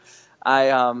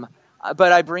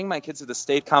But I bring my kids to the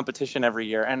state competition every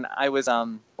year, and I was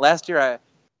last year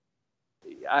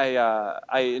I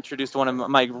introduced one of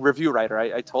my review writer.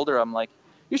 I told her, I'm like,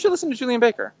 you should listen to Julian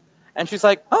Baker, and she's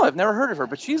like, oh, I've never heard of her,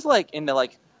 but she's like into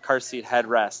like car seat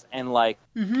headrest and like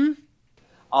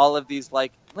all of these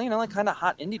like kind of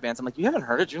hot indie bands. I'm like, you haven't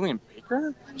heard of Julian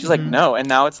Baker? She's like, no, and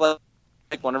now it's like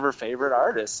one of her favorite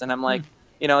artists, and I'm like.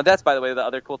 That's, by the way, the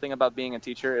other cool thing about being a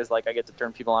teacher is, like, I get to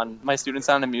turn my students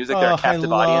on to music. They're a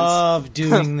captive audience. I love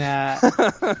doing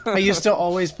that. I used to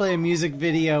always play a music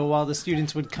video while the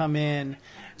students would come in.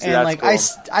 And, like, cool.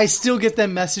 I still get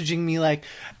them messaging me, like,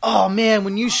 oh, man,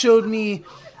 when you showed me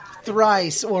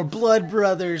Thrice or Blood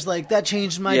Brothers, like, that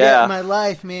changed my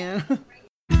life, man.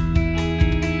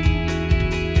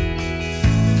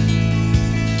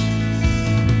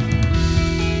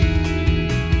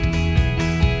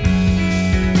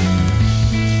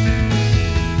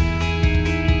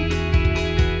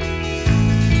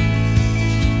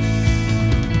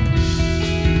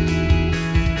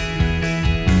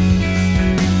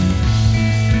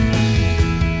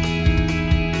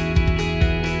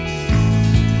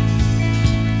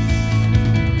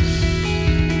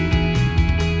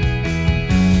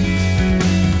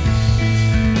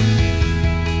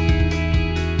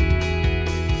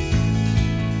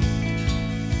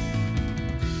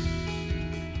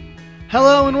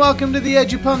 Hello and welcome to the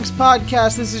EduPunks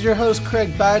podcast. This is your host, Craig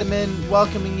Bideman,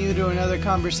 welcoming you to another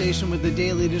conversation with the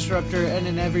Daily Disruptor and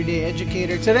an everyday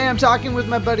educator. Today I'm talking with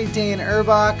my buddy Dane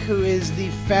Urbach, who is the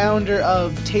founder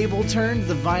of Table Turned,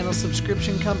 the vinyl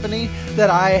subscription company that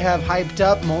I have hyped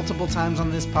up multiple times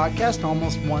on this podcast,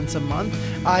 almost once a month.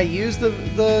 I use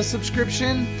the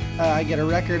subscription. I get a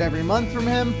record every month from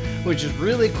him, which is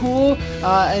really cool.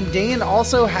 And Dane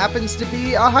also happens to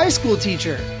be a high school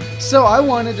teacher. So I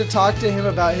wanted to talk to him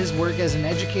about his work as an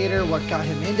educator, what got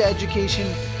him into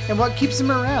education, and what keeps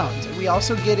him around. We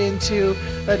also get into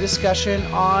a discussion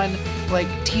on like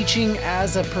teaching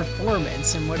as a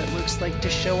performance and what it looks like to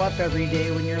show up every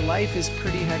day when your life is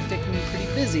pretty hectic and pretty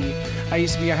busy. I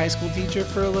used to be a high school teacher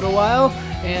for a little while,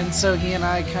 and so he and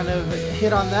I kind of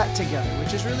hit on that together,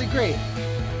 which is really great.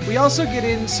 We also get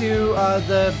into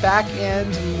the back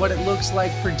end and what it looks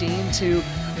like for Dane to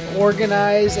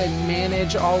organize and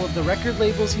manage all of the record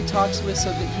labels he talks with so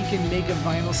that he can make a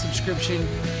vinyl subscription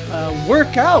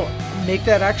work out, make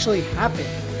that actually happen.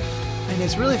 And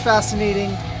it's really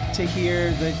fascinating to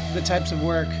hear the types of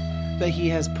work that he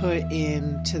has put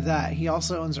into that. He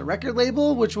also owns a record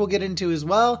label, which we'll get into as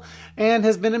well, and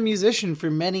has been a musician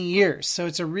for many years. So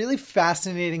it's a really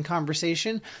fascinating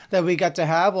conversation that we got to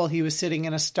have while he was sitting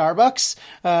in a Starbucks,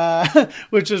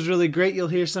 which was really great. You'll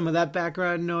hear some of that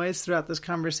background noise throughout this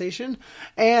conversation.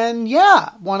 And yeah,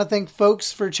 want to thank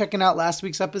folks for checking out last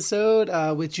week's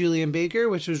episode with Julian Baker,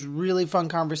 which was really fun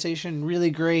conversation,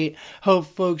 really great. Hope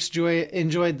folks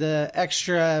enjoyed the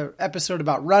extra episode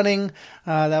about running.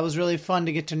 That was really fun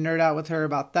to get to nerd out with her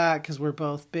about that because we're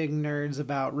both big nerds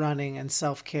about running and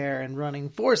self-care and running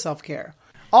for self-care.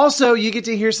 Also, you get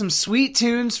to hear some sweet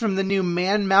tunes from the new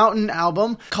Man Mountain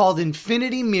album called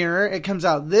Infinity Mirror. It comes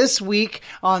out this week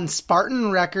on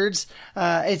Spartan Records.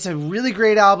 It's a really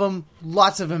great album.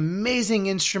 Lots of amazing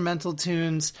instrumental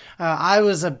tunes. I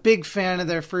was a big fan of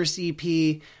their first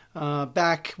EP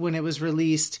back when it was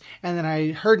released, and then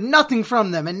I heard nothing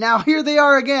from them, and now here they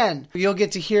are again. You'll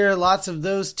get to hear lots of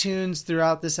those tunes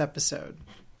throughout this episode.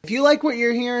 If you like what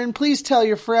you're hearing, please tell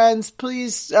your friends.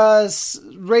 Please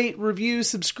rate, review,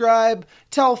 subscribe,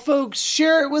 tell folks,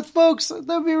 share it with folks. That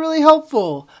would be really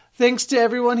helpful. Thanks to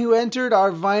everyone who entered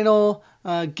our vinyl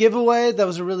giveaway. That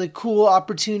was a really cool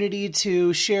opportunity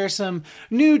to share some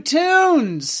new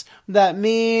tunes that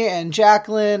me and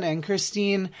Jacqueline and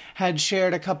Christine had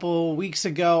shared a couple weeks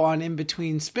ago on In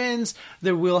Between Spins.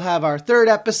 There we'll have our third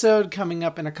episode coming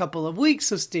up in a couple of weeks,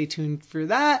 so stay tuned for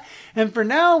that. And for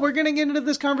now, we're going to get into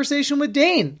this conversation with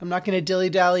Dane. I'm not going to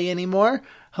dilly-dally anymore.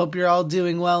 Hope you're all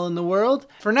doing well in the world.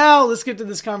 For now, let's get to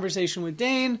this conversation with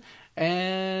Dane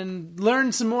and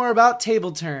learn some more about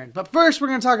Table Turned. But first, we're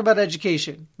going to talk about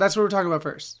education. That's what we're talking about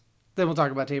first. Then we'll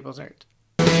talk about Table Turned.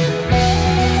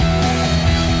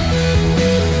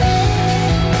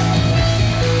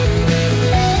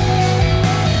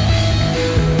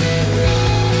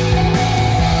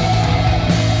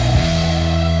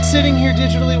 Sitting here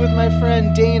digitally with my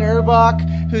friend Dane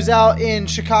Urbach, who's out in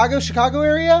Chicago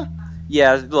area?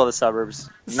 Yeah, well, the suburbs.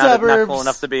 Not cool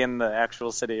enough to be in the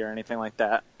actual city or anything like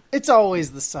that. It's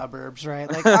always the suburbs,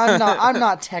 right? Like I'm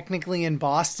not technically in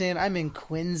Boston. I'm in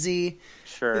Quincy.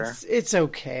 Sure. It's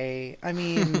okay. I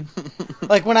mean,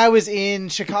 like when I was in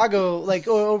Chicago, like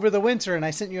over the winter, and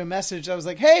I sent you a message, I was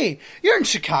like, "Hey, you're in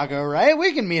Chicago, right?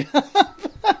 We can meet up."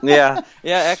 Yeah.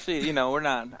 Actually,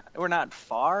 we're not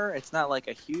far. It's not like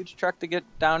a huge trek to get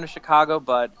down to Chicago,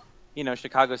 but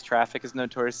Chicago's traffic is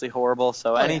notoriously horrible.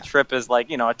 So any trip is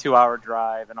like a 2-hour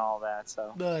drive and all that.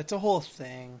 So it's a whole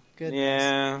thing. Goodness.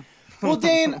 Yeah. Well,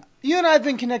 Dane, you and I have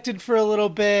been connected for a little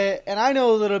bit, and I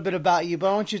know a little bit about you,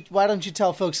 but why don't you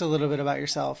tell folks a little bit about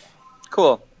yourself?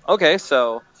 Cool. Okay,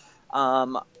 so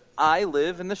I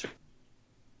live in the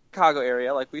Chicago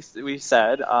area, like we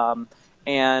said,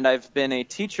 and I've been a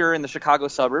teacher in the Chicago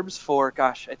suburbs for,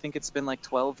 I think it's been like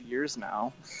 12 years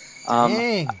now.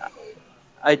 Dang.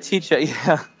 I teach at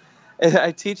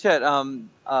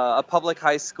a public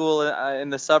high school in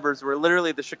the suburbs where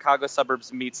literally the Chicago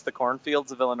suburbs meets the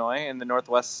cornfields of Illinois in the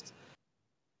northwest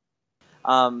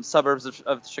suburbs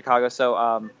of Chicago. So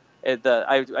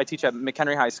I teach at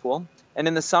McHenry High School. And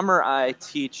in the summer, I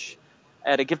teach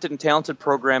at a gifted and talented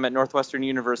program at Northwestern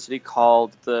University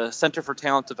called the Center for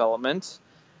Talent Development.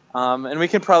 And we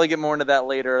can probably get more into that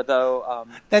later, though.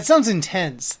 That sounds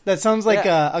intense. That sounds like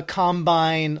a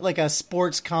combine, like a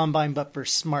sports combine, but for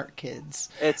smart kids.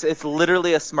 It's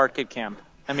literally a smart kid camp.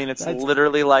 I mean, it's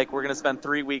literally like we're going to spend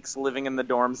 3 weeks living in the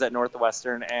dorms at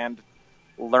Northwestern and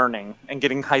learning and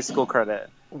getting high school credit.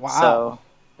 Wow. So,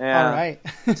 yeah. All right.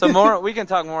 So we can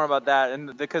talk more about that,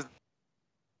 and because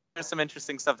there's some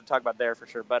interesting stuff to talk about there for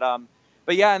sure. But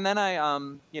yeah, and then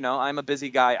I'm a busy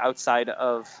guy outside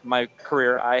of my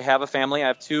career. I have a family. I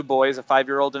have 2 boys, a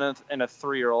 5-year-old and a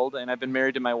 3-year-old, and I've been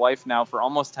married to my wife now for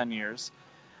almost 10 years.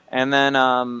 And then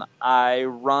I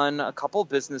run a couple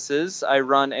businesses. I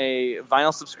run a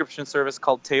vinyl subscription service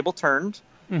called Table Turned,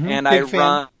 and big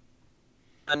fan.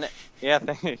 Yeah,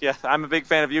 I'm a big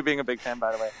fan of you being a big fan,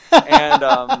 by the way.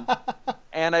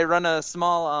 And I run a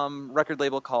small record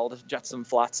label called Jetsam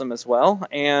Flotsam as well.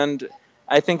 And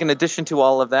I think in addition to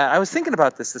all of that, I was thinking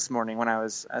about this morning when I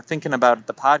was thinking about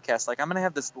the podcast. Like, I'm going to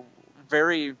have this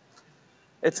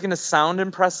it's going to sound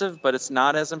impressive, but it's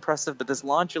not as impressive, but this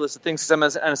laundry list of things, because I'm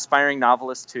an aspiring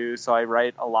novelist too, so I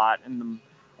write a lot in them.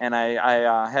 And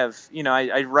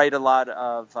I write a lot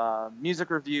of music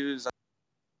reviews.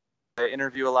 I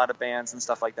interview a lot of bands and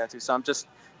stuff like that too. So I'm just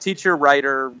teacher,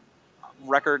 writer,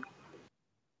 record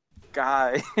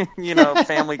guy,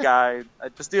 family guy. I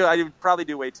probably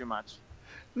do way too much.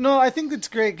 No, I think that's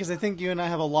great because I think you and I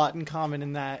have a lot in common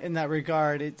in that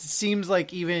regard. It seems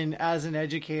like even as an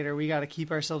educator, we got to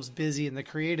keep ourselves busy in the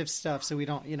creative stuff so we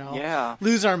don't,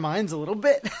 lose our minds a little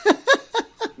bit.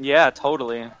 Yeah,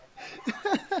 totally.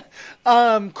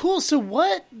 Cool. So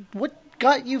what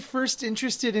got you first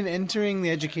interested in entering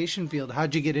the education field?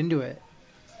 How'd you get into it?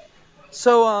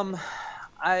 So, when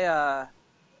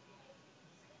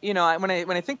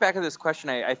I think back to this question,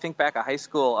 I think back at high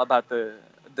school about the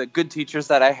good teachers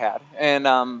that I had, and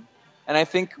I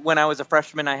think when I was a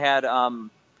freshman, I had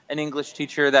an English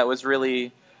teacher that was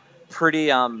really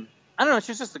pretty. I don't know.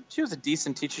 She was a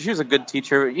decent teacher. She was a good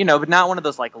teacher, but not one of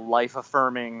those like life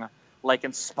affirming, like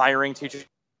inspiring teachers.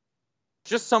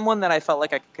 Just someone that I felt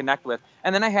like I could connect with.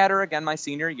 And then I had her again my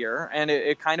senior year, and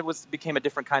it kind of became a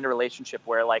different kind of relationship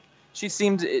where like she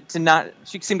seemed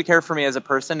to care for me as a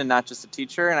person and not just a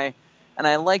teacher, and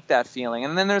I liked that feeling.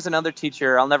 And then there's another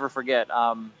teacher I'll never forget.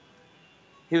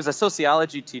 He was a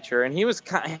sociology teacher, and he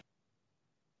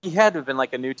had to have been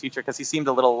like a new teacher because he seemed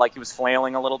a little like he was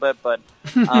flailing a little bit, but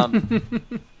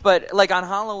but like on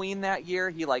Halloween that year,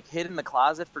 he like hid in the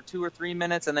closet for 2 or 3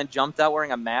 minutes and then jumped out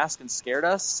wearing a mask and scared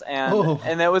us.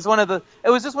 And it was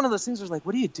just one of those things where like,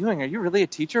 what are you doing? Are you really a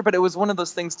teacher? But it was one of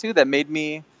those things too that made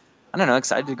me, I don't know,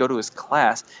 excited to go to his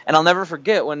class. And I'll never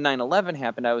forget when 9/11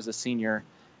 happened. I was a senior,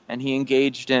 and he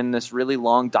engaged in this really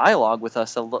long dialogue with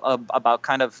us about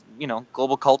kind of,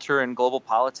 global culture and global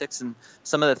politics and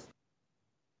some of the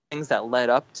things that led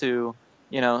up to,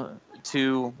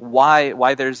 to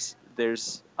why there's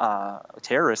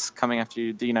terrorists coming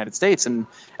after the United States. And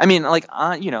I mean, like,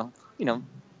 2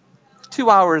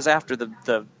 hours after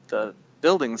the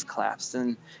buildings collapsed,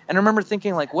 and I remember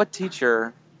thinking, like, what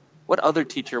other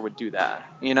teacher would do that?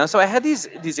 So I had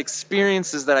these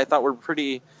experiences that I thought were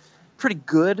pretty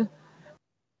good.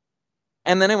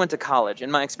 And then I went to college,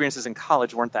 and my experiences in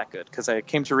college weren't that good because I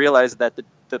came to realize that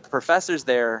the professors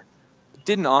there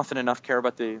didn't often enough care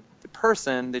about the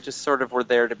person. They just sort of were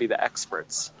there to be the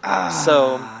experts.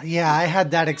 Yeah, I had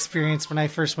that experience when I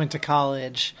first went to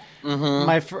college. Mm-hmm.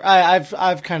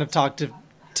 I've kind of talked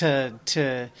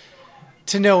to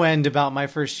to no end about my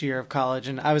first year of college,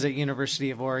 and I was at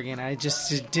University of Oregon. I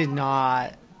just did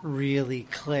not really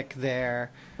click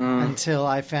there until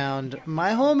I found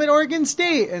my home at Oregon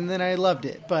State, and then I loved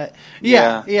it. But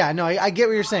no, I get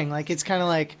what you're saying. Like, it's kind of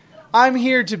like, I'm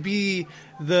here to be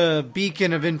the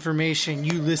beacon of information.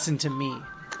 You listen to me.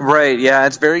 Right. Yeah.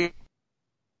 It's very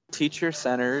teacher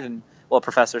centered and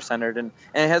professor centered, and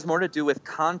it has more to do with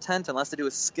content and less to do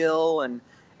with skill. And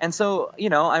so,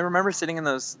 I remember sitting in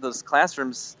those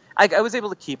classrooms. I was able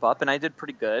to keep up, and I did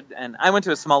pretty good. And I went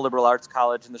to a small liberal arts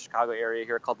college in the Chicago area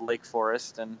here called Lake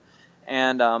Forest, and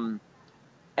then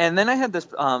I had this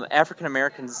African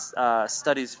American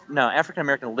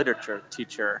literature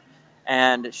teacher,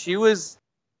 and she was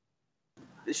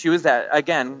that,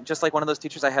 again, just like one of those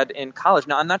teachers I had in college.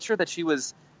 Now, I'm not sure that she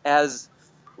was as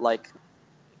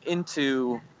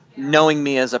into knowing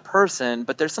me as a person,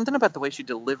 but there's something about the way she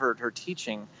delivered her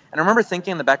teaching. And I remember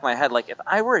thinking in the back of my head, like, if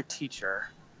I were a teacher,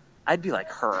 I'd be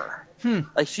like her.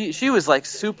 Like, she was like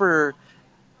super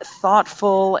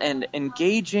thoughtful and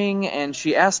engaging, and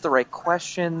she asked the right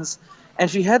questions, and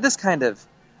she had this kind of,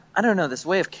 I don't know, this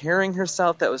way of carrying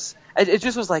herself that was, it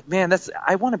just was like, man,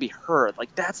 I want to be her.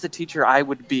 Like, that's the teacher I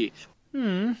would be.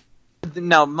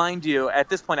 Now, mind you, at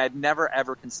this point, I'd never,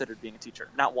 ever considered being a teacher.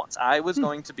 Not once. I was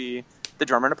going to be the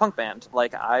drummer in a punk band.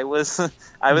 Like, I was going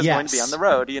to be on the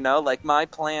road, Like, my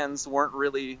plans weren't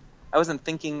really, I wasn't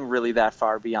thinking really that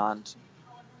far beyond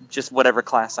just whatever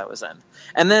class I was in.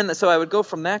 And then, so I would go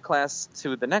from that class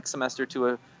to the next semester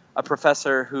to a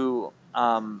professor who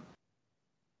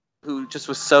just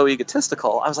was so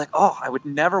egotistical. I was like, oh, I would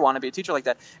never want to be a teacher like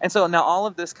that. And so now all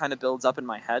of this kind of builds up in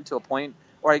my head to a point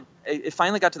where it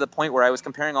finally got to the point where I was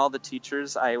comparing all the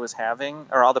teachers I was having,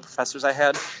 or all the professors I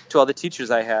had, to all the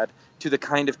teachers I had, to the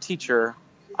kind of teacher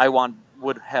I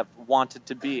would have wanted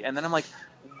to be. And then I'm like,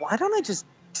 why don't I just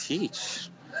teach?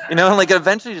 Like, it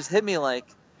eventually just hit me like,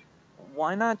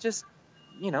 why not just,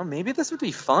 maybe this would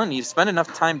be fun. You spend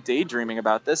enough time daydreaming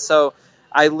about this. So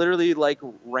I literally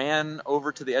ran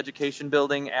over to the education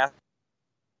building, asked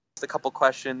a couple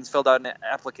questions, filled out an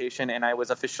application, and I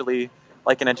was officially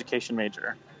an education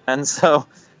major. And so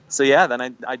yeah,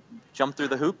 then I jumped through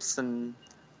the hoops and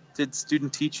did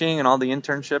student teaching and all the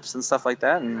internships and stuff like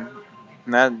that. And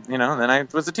that, then I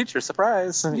was a teacher.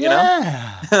 Surprise.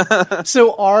 Yeah.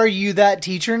 So are you that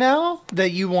teacher now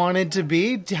that you wanted to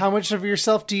be? How much of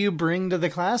yourself do you bring to the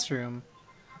classroom?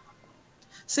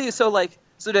 See, so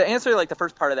to answer the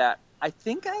first part of that, I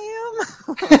think I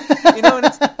am. And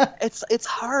it's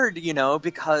hard,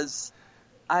 because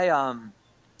I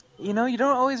you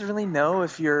don't always really know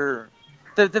if you're.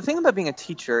 The thing about being a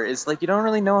teacher is you don't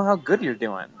really know how good you're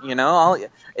doing.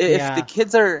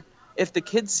 If the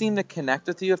kids seem to connect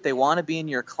with you, if they want to be in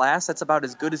your class, that's about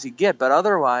as good as you get. But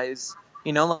otherwise,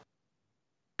 your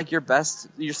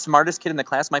smartest kid in the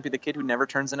class might be the kid who never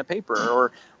turns in a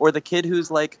paper, or the kid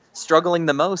who's struggling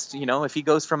the most. If he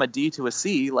goes from a D to a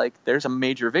C, there's a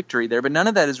major victory there. But none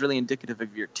of that is really indicative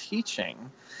of your teaching.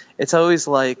 It's always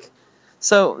but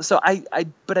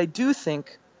I do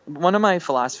think one of my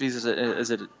philosophies as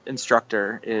an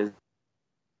instructor is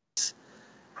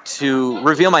to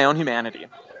reveal my own humanity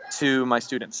to my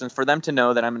students, and for them to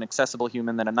know that I'm an accessible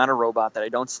human, that I'm not a robot, that I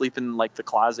don't sleep in the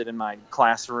closet in my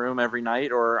classroom every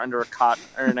night, or under a cot,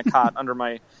 or in a cot under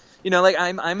my,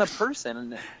 I'm a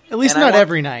person. At least not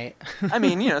every night. I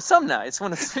mean, some nights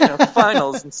when it's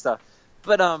finals and stuff.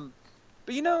 But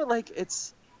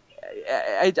it's.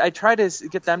 I try to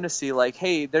get them to see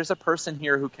hey, there's a person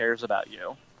here who cares about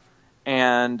you,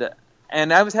 and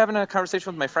I was having a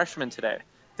conversation with my freshmen today.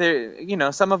 They,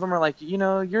 some of them are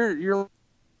you're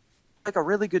a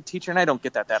really good teacher, and I don't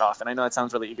get that often. I know it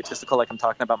sounds really egotistical, I'm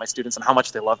talking about my students and how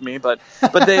much they love me, but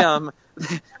they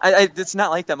it's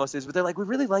not like that most days. But they're we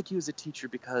really like you as a teacher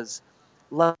because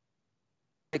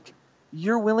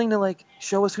you're willing to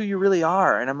show us who you really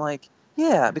are. And I'm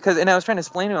yeah, because, and I was trying to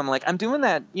explain to them, I'm doing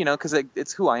that, because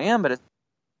it's who I am, but it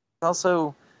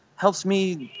also helps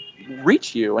me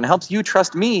reach you and helps you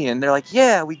trust me. And they're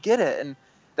yeah, we get it. And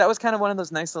that was kind of one of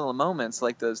those nice little moments,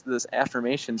 those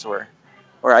affirmations where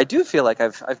I do feel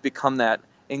I've become that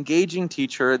engaging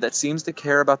teacher that seems to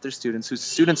care about their students, whose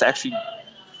students actually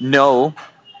know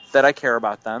that I care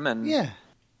about them. And yeah.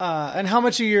 And how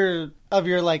much of your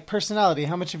personality,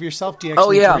 how much of yourself do you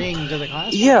actually bring to the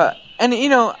classroom? Yeah. And,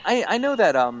 I know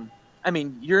that,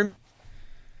 you're a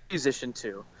musician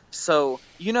too. So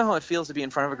you know how it feels to be in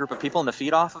front of a group of people and to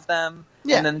feed off of them.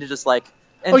 Yeah. And then to just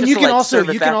you can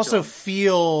also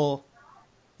feel,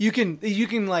 you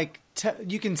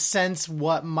can sense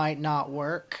what might not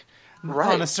work.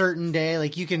 on a certain day.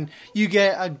 Like you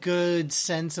get a good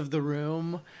sense of the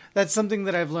room. That's something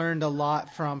that I've learned a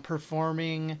lot from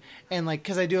performing, and like,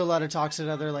 cause I do a lot of talks at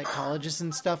other like colleges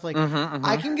and stuff. Like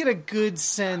I can get a good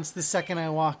sense the second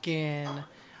I walk in,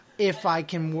 if I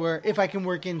can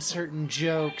work in certain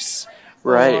jokes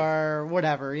or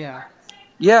whatever. Yeah.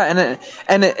 Yeah.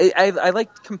 I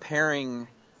like comparing,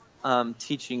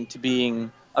 teaching to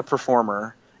being a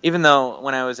performer, even though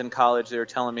when I was in college, they were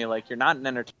telling me like, you're not an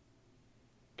entertainer.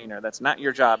 That's not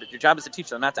your job. Your job is to teach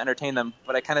them, not to entertain them.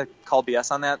 But I kind of call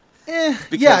BS on that. I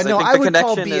would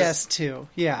call BS too.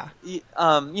 Yeah.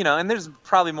 And there's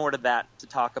probably more to that to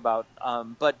talk about.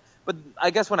 But I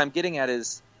guess what I'm getting at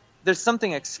is there's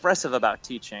something expressive about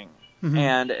teaching,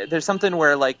 and there's something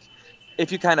where like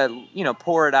if you kind of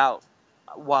pour it out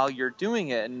while you're doing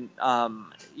it, and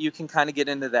you can kind of get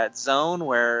into that zone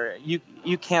where you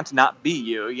can't not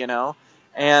be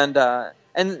and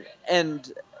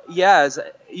yeah,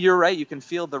 you're right. You can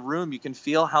feel the room. You can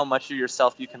feel how much of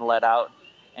yourself you can let out.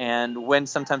 And when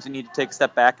sometimes you need to take a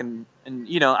step back and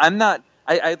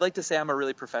I'd like to say I'm a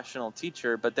really professional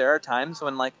teacher, but there are times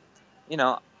when like,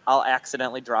 I'll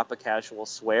accidentally drop a casual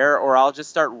swear, or I'll just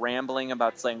start rambling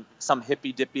about some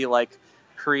hippy dippy, like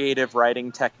creative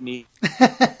writing technique,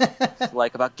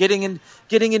 like about getting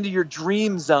into your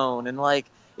dream zone and like,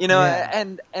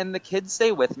 and the kids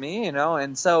stay with me,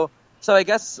 and so I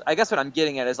guess what I'm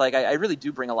getting at is like I really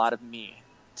do bring a lot of me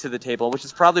to the table, which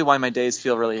is probably why my days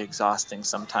feel really exhausting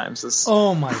sometimes.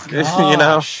 Oh my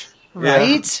gosh!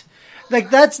 Right? Yeah.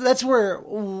 Like that's where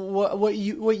what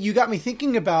you got me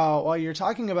thinking about while you're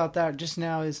talking about that just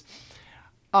now is,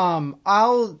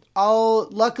 I'll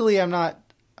luckily I'm not.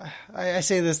 I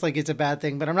say this like it's a bad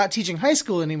thing, but I'm not teaching high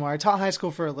school anymore. I taught high school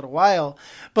for a little while,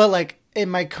 but like in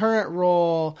my current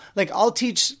role, like I'll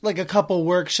teach like a couple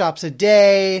workshops a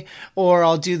day, or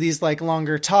I'll do these like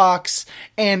longer talks.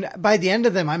 And by the end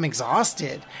of them, I'm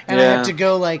exhausted and I have to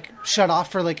go like shut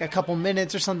off for like a couple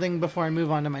minutes or something before I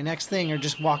move on to my next thing, or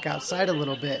just walk outside a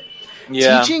little bit.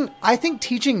 Yeah. I think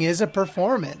teaching is a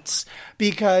performance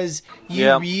because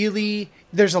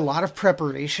there's a lot of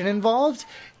preparation involved.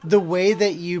 The way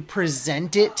that you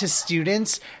present it to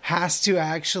students has to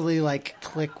actually like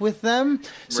click with them.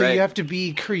 So you have to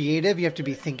be creative. You have to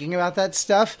be thinking about that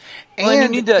stuff.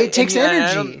 And it takes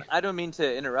energy. I don't mean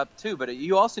to interrupt too, but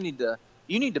you also need to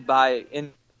buy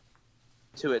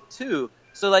into it too.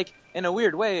 So like in a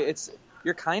weird way,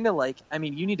 you're kind of like, I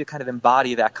mean, you need to kind of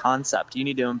embody that concept. You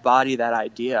need to embody that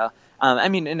idea.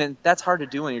 And that's hard to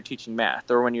do when you're teaching math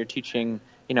or when you're teaching,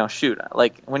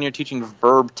 like when you're teaching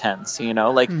verb tense,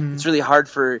 it's really hard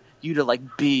for you to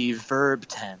like be verb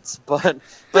tense, but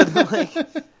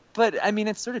I mean,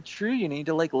 it's sort of true. You need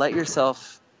to like let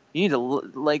yourself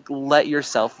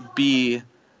be,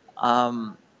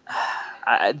 the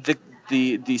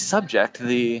subject,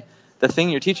 the thing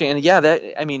you're teaching.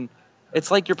 And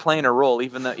it's like you're playing a role,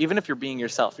 even if you're being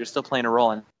yourself, you're still playing a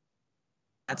role, and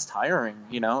that's tiring,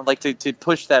 like to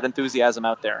push that enthusiasm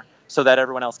out there so that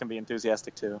everyone else can be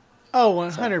enthusiastic too. Oh,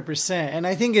 100%. And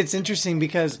I think it's interesting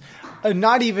because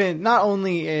not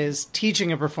only is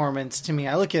teaching a performance to me,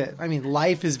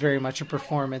 life is very much a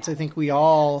performance. I think we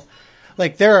all,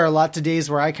 like, there are lots of days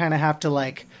where I kind of have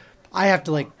to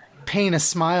paint a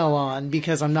smile on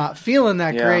because I'm not feeling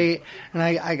that great. And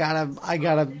I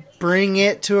gotta bring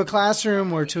it to a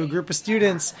classroom or to a group of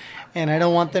students, and I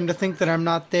don't want them to think that I'm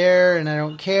not there and I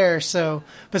don't care. So,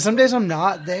 but some days I'm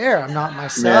not there. I'm not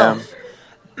myself.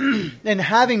 And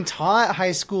having taught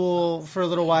high school for a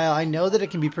little while, I know that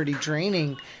it can be pretty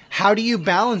draining. How do you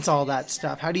balance all that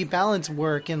stuff? How do you balance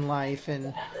work and life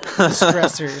and the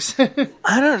stressors?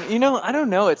 I don't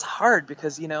know. It's hard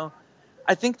because,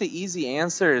 I think the easy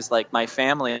answer is like my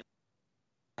family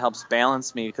helps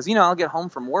balance me because, I'll get home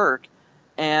from work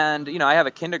and, I have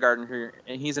a kindergarten here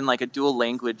and he's in like a dual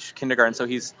language kindergarten. So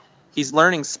he's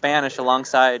learning Spanish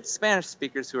alongside Spanish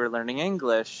speakers who are learning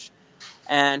English.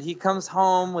 And he comes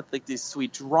home with like these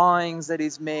sweet drawings that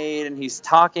he's made, and he's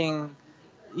telling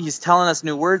us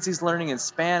new words he's learning in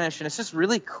Spanish, and it's just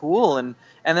really cool. And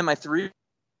then my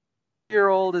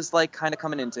 3-year-old is like kind of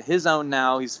coming into his own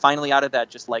now. He's finally out of that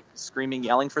just like screaming,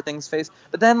 yelling for things phase.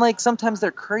 But then like sometimes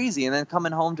they're crazy, and then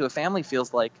coming home to a family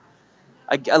feels like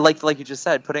I like you just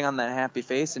said, putting on that happy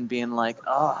face and being like,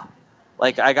 oh.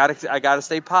 Like I gotta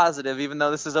stay positive, even though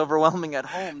this is overwhelming at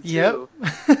home too.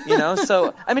 Yep.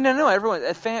 So I know everyone.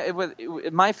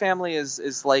 My family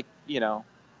is like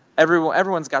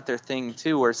everyone's got their thing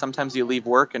too. Where sometimes you leave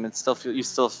work and you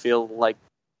still feel like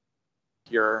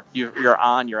you're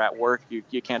on. You're at work.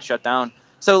 You can't shut down.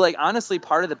 So like honestly,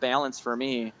 part of the balance for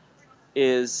me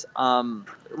is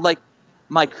like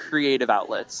my creative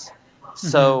outlets.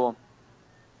 So,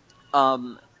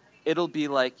 it'll be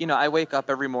like, I wake up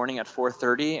every morning at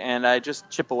 4:30 and I just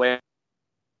chip away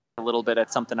a little bit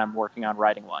at something I'm working on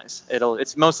writing wise.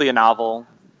 It's mostly a novel,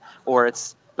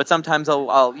 but sometimes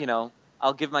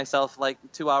I'll give myself like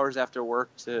 2 hours after work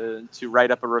to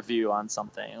write up a review on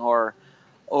something, or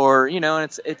and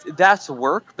it's that's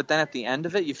work. But then at the end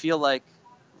of it, you feel like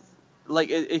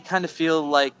it kind of feel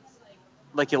like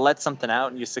you let something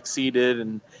out and you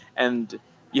succeeded, and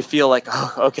you feel like,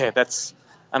 oh, okay,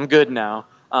 I'm good now.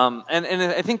 And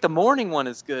I think the morning one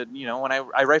is good. When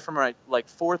I write from like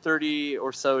 4:30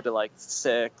 or so to like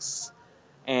 6,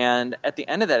 and at the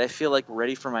end of that, I feel like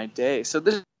ready for my day. So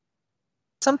there's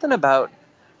something about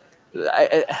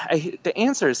the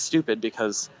answer is stupid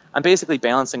because I'm basically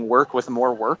balancing work with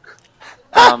more work.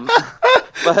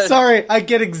 But, sorry, I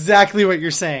get exactly what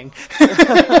you're saying.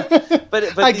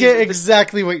 but I get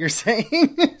exactly what you're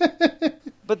saying.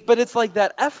 But it's like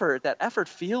that effort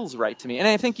feels right to me. And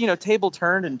I think, Table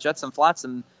Turned and Jets and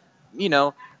Flotsam,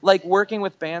 like working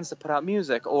with bands to put out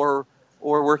music or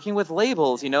working with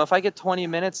labels, if I get 20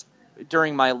 minutes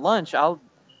during my lunch, I'll,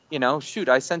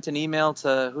 I sent an email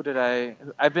to,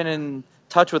 I've been in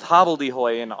touch with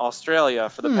Hobbledehoy in Australia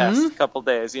for the past couple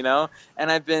days, and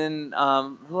I've been,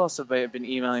 who else have I been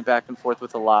emailing back and forth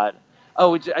with a lot?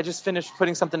 Oh, I just finished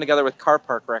putting something together with Car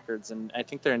Park Records, and I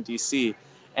think they're in DC.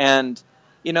 And,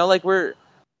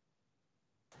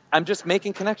 I'm just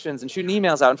making connections and shooting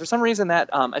emails out. And for some reason that,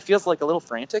 it feels like a little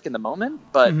frantic in the moment,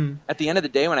 but at the end of the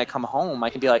day, when I come home, I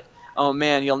can be like, oh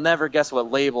man, you'll never guess what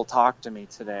label talked to me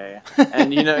today.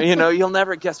 And, you'll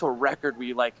never guess what record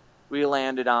we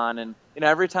landed on. And,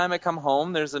 every time I come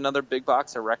home, there's another big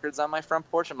box of records on my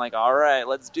front porch. I'm like, all right,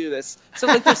 let's do this. So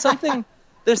like,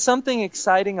 there's something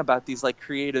exciting about these like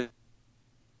creative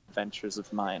ventures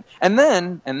of mine. And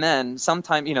then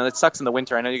sometime, it sucks in the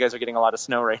winter. I know you guys are getting a lot of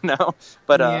snow right now,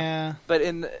 but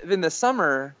in the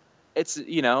summer, it's,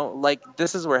 like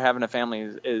this is where having a family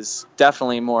is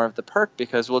definitely more of the perk,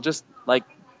 because we'll just like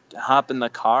hop in the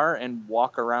car and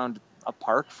walk around a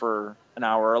park for an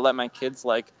hour, or let my kids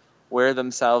like wear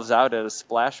themselves out at a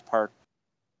splash park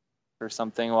or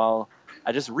something while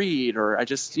I just read, or I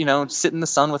just, sit in the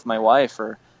sun with my wife,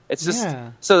 or it's just,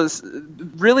 so it's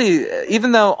really,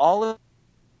 even though all of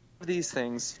these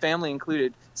things, family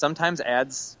included, sometimes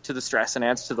adds to the stress and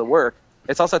adds to the work,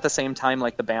 it's also at the same time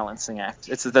like the balancing act.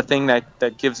 It's the thing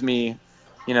that gives me,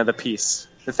 the peace,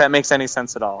 if that makes any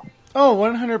sense at all. Oh,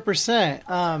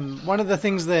 100%. One of the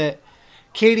things that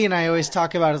Katie and I always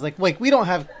talk about is like we don't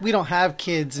have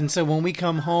kids, and so when we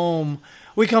come home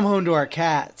to our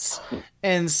cats.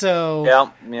 And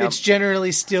so it's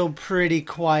generally still pretty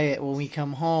quiet when we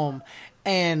come home.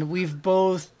 And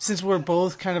since we're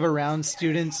both kind of around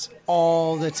students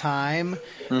all the time,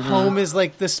 home is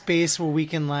like the space where we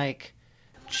can like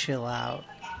chill out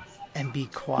and be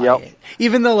quiet. Yep.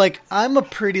 Even though like I'm a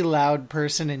pretty loud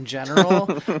person in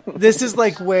general, this is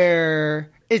like where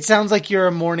it sounds like you're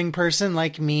a morning person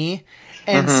like me.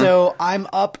 And so I'm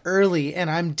up early and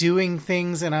I'm doing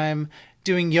things, and I'm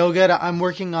doing yoga. I'm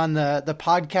working on the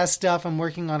podcast stuff. I'm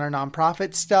working on our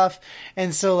nonprofit stuff.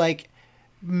 And so like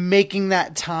making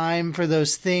that time for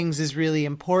those things is really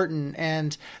important.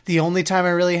 And the only time I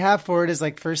really have for it is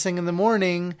like first thing in the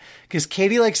morning, because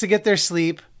Katie likes to get their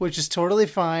sleep, which is totally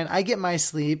fine. I get my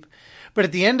sleep. But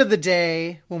at the end of the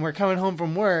day, when we're coming home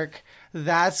from work,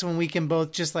 that's when we can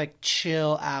both just like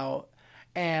chill out.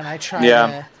 And I try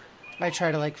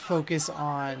to like focus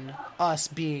on us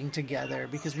being together,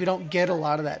 because we don't get a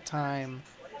lot of that time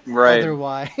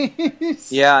otherwise.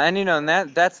 Yeah, and and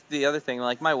that's the other thing.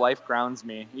 Like my wife grounds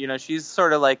me. She's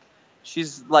sort of like,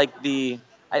 she's like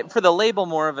for the label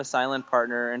more of a silent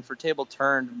partner, and for Table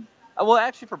Turned, well,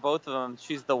 actually for both of them,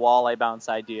 she's the wall I bounce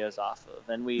ideas off of,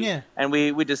 and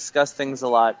we discuss things a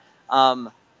lot.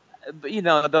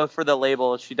 But though for the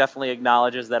label, she definitely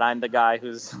acknowledges that I'm the guy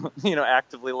who's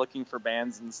actively looking for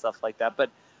bands and stuff like that.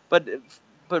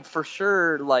 But for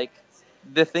sure, like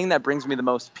the thing that brings me the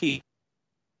most peace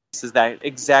is that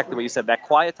exactly what you said, that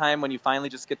quiet time when you finally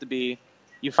just get to be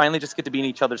in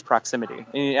each other's proximity,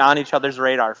 on each other's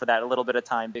radar for that little bit of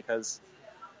time, because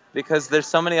there's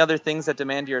so many other things that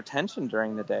demand your attention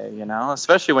during the day,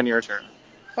 especially when you're a child.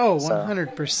 Oh,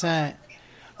 100%.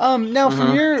 Now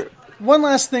from your one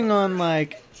last thing on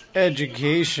like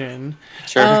education.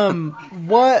 Sure.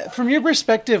 What, from your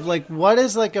perspective, like what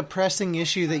is like a pressing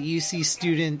issue that you see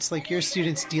students, like your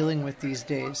students, dealing with these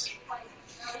days?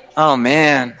 Oh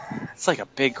man, it's like a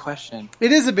big question.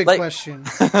 It is a big question.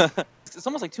 It's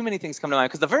almost like too many things come to mind,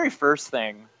 because the very first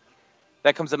thing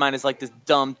that comes to mind is like this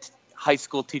dumb high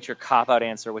school teacher cop-out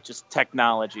answer, which is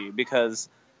technology, because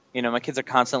my kids are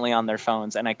constantly on their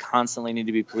phones, and I constantly need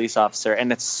to be a police officer,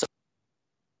 and it's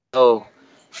so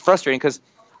frustrating because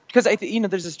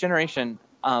there's this generation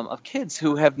of kids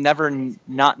who have never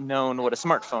not known what a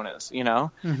smartphone is,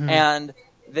 and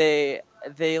they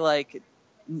like,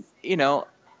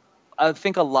 I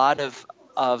think a lot of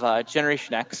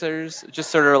Generation Xers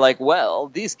just sort of like, well,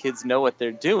 these kids know what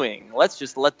they're doing. Let's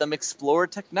just let them explore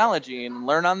technology and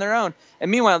learn on their own.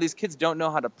 And meanwhile, these kids don't know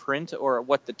how to print or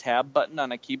what the tab button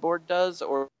on a keyboard does,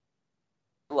 or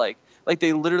like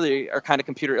they literally are kind of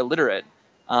computer illiterate.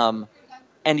 And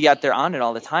yet they're on it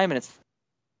all the time, and it's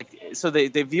like, so they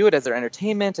view it as their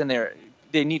entertainment, and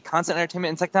they need constant entertainment.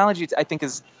 And technology, I think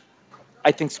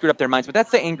screwed up their minds. But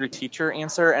that's the angry teacher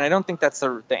answer, and I don't think that's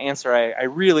the answer I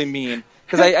really mean,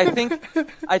 because I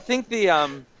think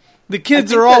the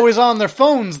kids are always on their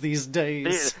phones these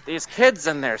days. These kids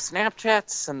and their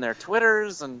Snapchats and their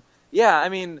Twitters, and I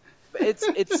mean,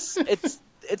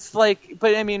 it's like,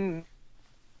 but I mean,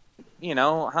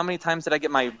 how many times did I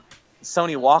get my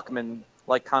Sony Walkman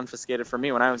like confiscated from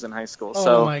me when I was in high school?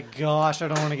 Oh my gosh, I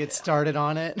don't want to get started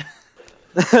on it.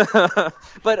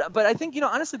 but I think,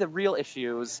 honestly, the real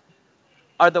issues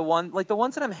are the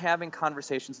ones that I'm having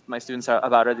conversations with my students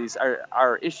about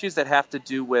are issues that have to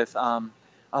do with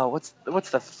what's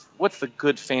the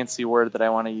good fancy word that I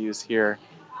want to use here?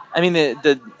 I mean,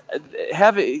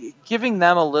 giving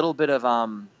them a little bit of I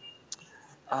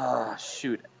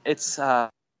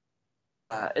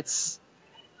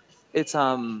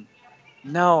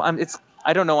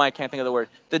don't know why I can't think of the word.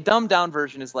 The dumbed down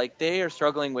version is like they are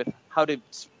struggling with how to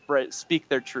speak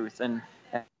their truth and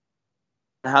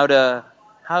how to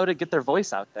get their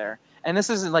voice out there. And this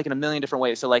isn't like in a million different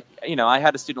ways. So like, I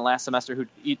had a student last semester who'd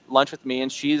eat lunch with me,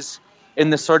 and she's in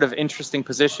this sort of interesting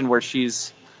position where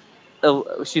she's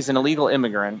an illegal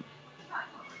immigrant,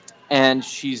 and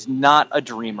she's not a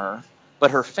dreamer,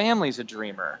 but her family's a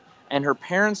dreamer. And her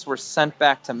parents were sent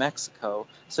back to Mexico,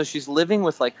 so she's living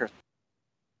with like her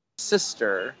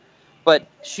sister, but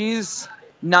she's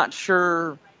not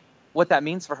sure what that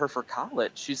means for her for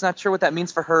college. She's not sure what that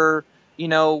means for her,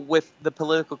 with the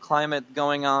political climate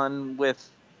going on, with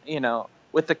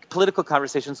the political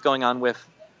conversations going on with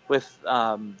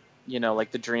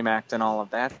like the DREAM Act and all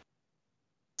of that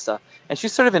stuff. And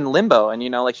she's sort of in limbo, and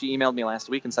like she emailed me last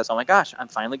week and says, oh my gosh, I'm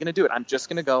finally going to do it. I'm just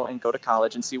going to go to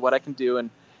college and see what I can do. And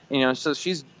so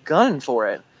she's gunning for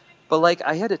it. But like,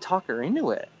 I had to talk her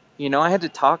into it. I had to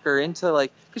talk her into,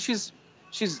 like, because she's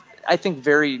I think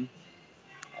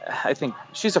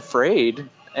she's afraid,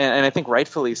 and I think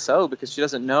rightfully so, because she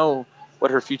doesn't know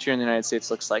what her future in the United States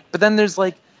looks like. But then there's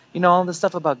like, all this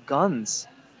stuff about guns.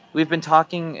 We've been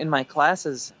talking in my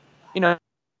classes,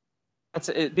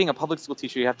 being a public school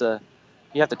teacher, you have to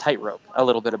tightrope a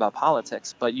little bit about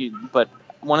politics. But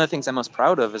one of the things I'm most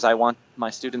proud of is I want my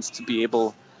students to be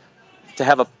able to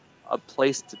have a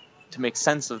place to make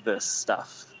sense of this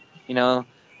stuff.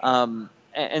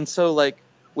 And so like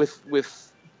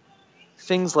with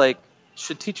things like,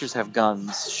 should teachers have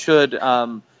guns? Should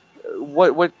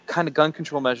what kind of gun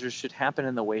control measures should happen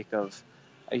in the wake of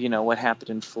what happened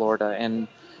in Florida?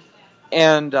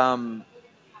 And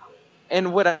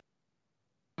what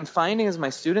I'm finding is my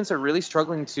students are really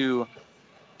struggling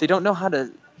they don't know how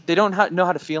to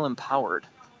feel empowered,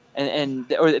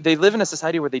 or they live in a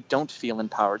society where they don't feel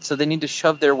empowered, so they need to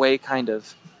shove their way kind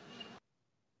of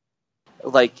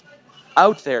like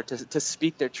out there to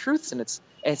speak their truths. And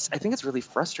I think it's really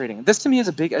frustrating. This to me is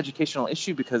a big educational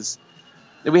issue, because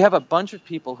we have a bunch of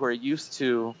people who are used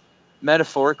to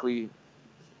metaphorically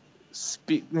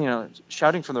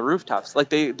shouting from the rooftops. Like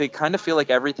they kind of feel like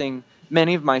everything.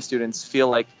 Many of my students feel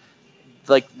like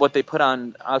what they put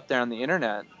out there on the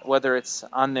internet, whether it's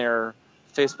on their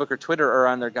Facebook or Twitter or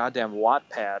on their goddamn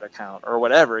Wattpad account or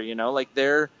whatever, like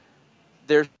they're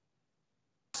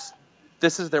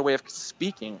this is their way of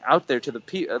speaking out there to the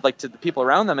people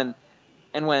around them.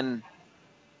 And when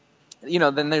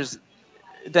then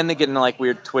they get into like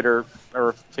weird Twitter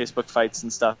or Facebook fights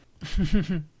and stuff.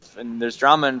 And there's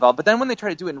drama involved. But then when they try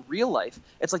to do it in real life,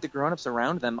 it's like the grown-ups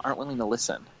around them aren't willing to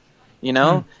listen.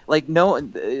 Like, no,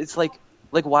 it's like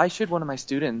why should one of my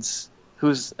students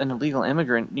who's an illegal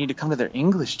immigrant need to come to their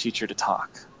English teacher to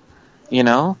talk?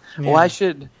 Yeah. Why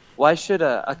should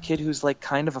a kid who's like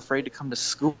kind of afraid to come to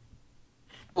school,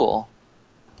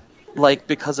 like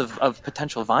because of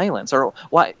potential violence, or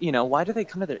why do they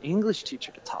come to their English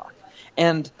teacher to talk?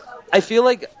 And I feel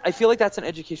like that's an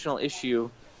educational issue,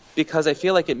 because I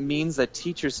feel like it means that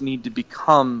teachers need to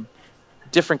become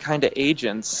different kind of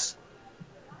agents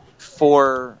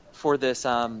for this.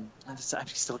 I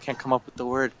still can't come up with the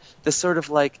word. This sort of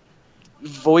like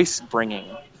voice bringing.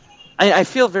 I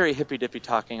feel very hippy-dippy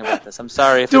talking about this. I'm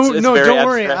sorry if don't it's very don't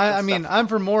worry. abstract I mean, stuff. I'm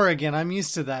from Oregon. I'm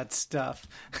used to that stuff.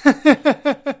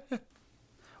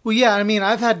 Well, yeah, I mean,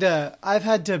 I've had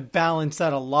to balance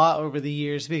that a lot over the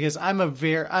years because I'm a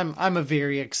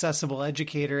very accessible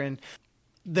educator, and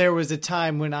there was a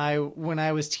time when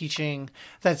I was teaching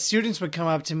that students would come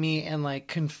up to me and like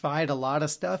confide a lot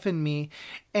of stuff in me,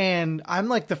 and I'm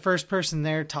like the first person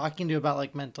there talking to about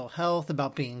like mental health,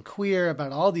 about being queer,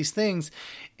 about all these things,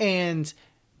 and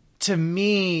to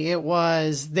me it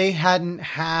was they hadn't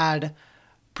had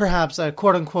perhaps a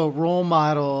quote unquote role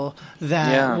model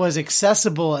that was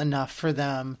accessible enough for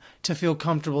them to feel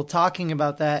comfortable talking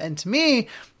about that. And to me,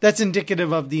 that's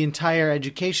indicative of the entire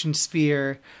education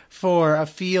sphere for a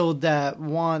field that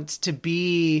wants to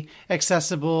be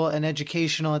accessible and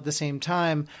educational at the same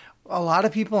time. A lot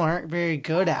of people aren't very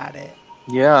good at it.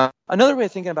 Yeah. Another way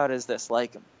of thinking about it is this,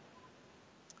 like,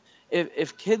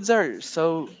 if kids are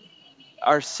so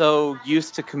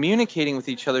used to communicating with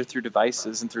each other through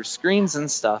devices and through screens and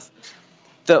stuff,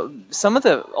 some of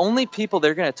the only people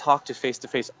they're going to talk to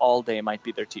face-to-face all day might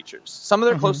be their teachers. Some of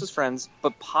their closest friends,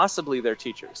 but possibly their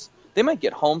teachers. They might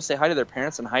get home, say hi to their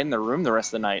parents, and hide in their room the rest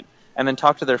of the night, and then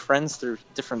talk to their friends through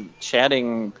different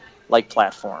chatting like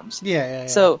platforms. Yeah.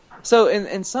 So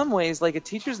in some ways, like, a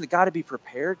teacher's got to be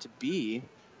prepared to be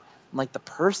like the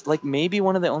person, like maybe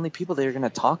one of the only people they're going to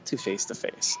talk to face to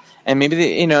face, and maybe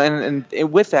they, and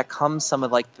with that comes some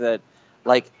of like the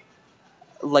like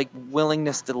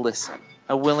willingness to listen,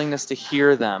 a willingness to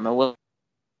hear them, a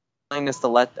willingness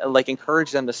to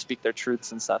encourage them to speak their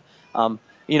truths and stuff.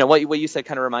 What you said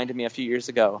kind of reminded me a few years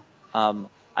ago.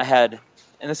 I had,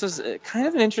 and this was kind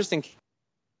of an interesting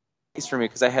case for me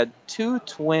because I had two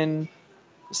twin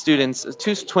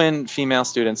female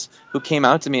students who came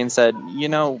out to me and said,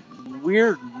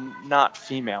 we're not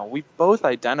female. We both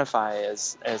identify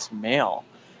as male.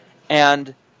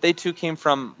 And they too came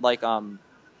from like I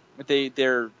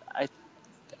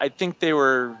think they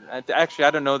were actually,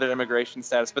 I don't know their immigration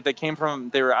status, but they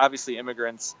were obviously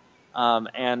immigrants,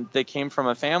 and they came from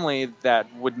a family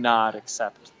that would not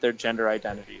accept their gender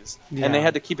identities, and they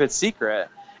had to keep it secret.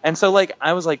 And so like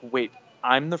I was like, wait,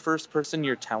 I'm the first person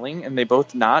you're telling? And they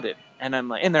both nodded, and I'm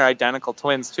like, and they're identical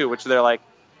twins too, which they're like,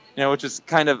 which is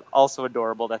kind of also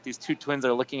adorable that these two twins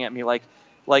are looking at me like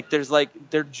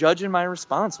they're judging my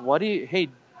response. Hey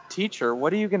teacher,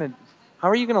 how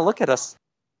are you gonna look at us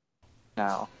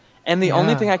now? And the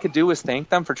only thing I could do was thank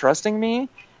them for trusting me.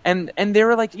 And they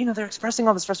were like, they're expressing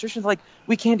all this frustration. Like,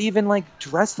 we can't even like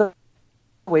dress the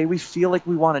way we feel like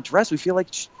we want to dress. We feel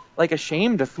like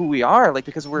ashamed of who we are, like,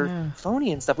 because we're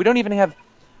phony and stuff. We don't even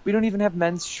have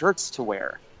men's shirts to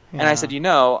wear. And I said,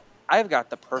 I've got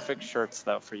the perfect shirts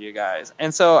though for you guys.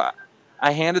 And so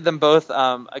I handed them both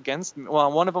one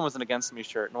of them was an Against Me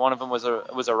shirt, and one of them was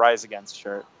a Rise Against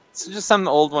shirt. So just some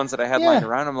old ones that I had lying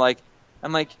around. I'm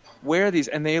like, where are these?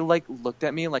 And they like looked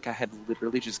at me like I had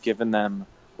literally just given them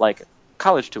like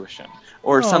college tuition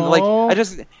or something. Like I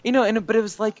just, but it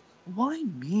was like, why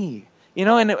me?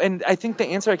 And I think the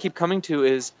answer I keep coming to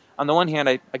is, on the one hand,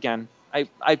 I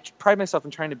pride myself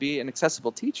in trying to be an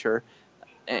accessible teacher,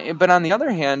 but on the other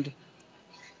hand,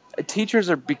 teachers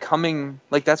are becoming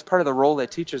like, that's part of the role that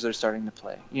teachers are starting to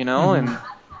play, and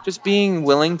just being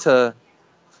willing to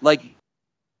like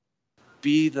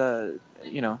be the,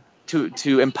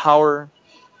 to empower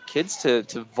kids to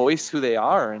voice who they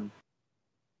are and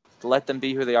to let them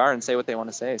be who they are and say what they want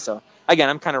to say. So again,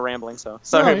 I'm kind of rambling, so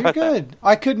sorry about good. That.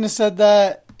 I couldn't have said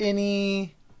that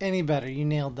any better. You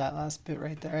nailed that last bit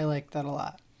right there. I like that a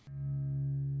lot.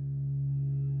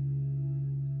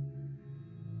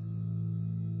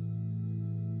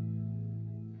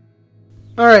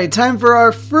 All right, time for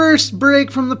our first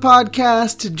break from the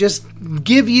podcast to just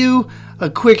give you a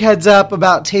quick heads up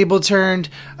about Table Turned.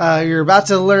 You're about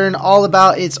to learn all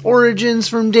about its origins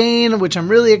from Dane, which I'm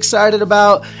really excited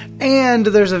about. And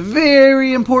there's a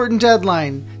very important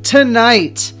deadline.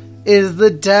 Tonight is the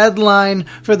deadline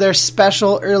for their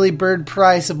special early bird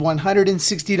price of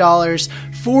 $160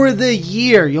 for the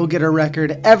year. You'll get a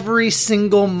record every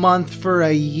single month for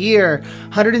a year.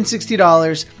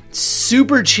 $160.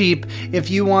 Super cheap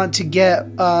if you want to get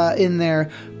in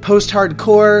their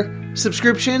post-hardcore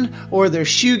subscription or their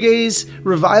shoegaze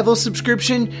revival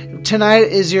subscription.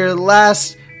 Tonight is your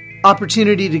last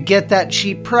opportunity to get that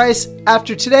cheap price.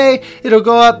 After today, it'll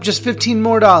go up just $15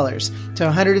 more to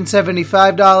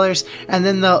 $175, and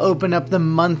then they'll open up the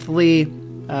monthly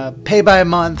pay by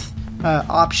month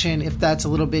option if that's a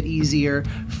little bit easier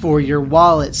for your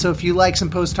wallet. So if you like some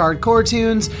post-hardcore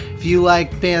tunes, if you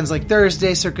like bands like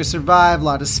Thursday, Circus Survive,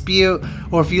 La Dispute,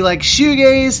 or if you like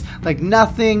shoegaze, like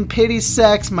Nothing, Pity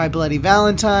Sex, My Bloody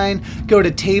Valentine, go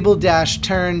to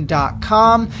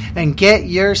table-turn.com and get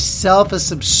yourself a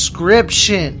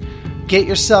subscription. Get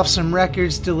yourself some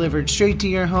records delivered straight to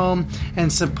your home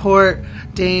and support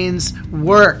Dane's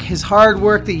work, his hard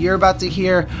work that you're about to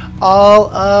hear all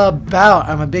about.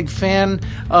 I'm a big fan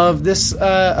of this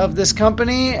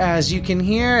company, as you can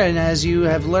hear and as you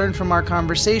have learned from our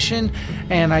conversation,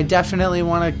 and I definitely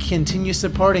want to continue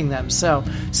supporting them. So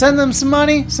send them some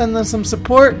money, send them some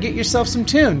support, get yourself some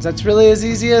tunes. That's really as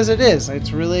easy as it is.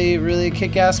 It's really, really a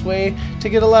kick-ass way to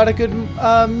get a lot of good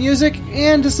music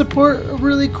and to support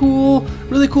really cool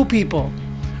people.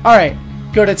 All right,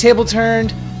 go to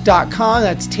tableturned.com.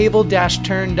 That's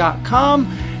table-turn.com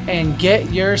and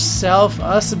get yourself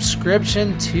a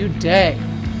subscription today.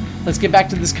 Let's get back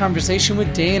to this conversation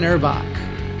with Dane Urbach.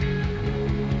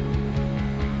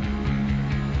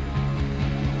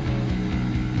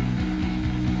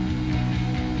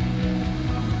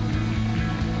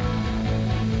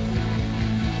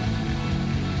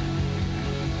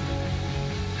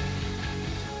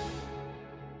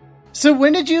 So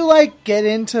when did you get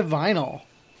into vinyl?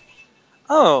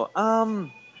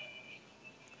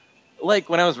 Like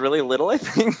when I was really little, I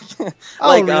think.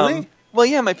 Really? Well,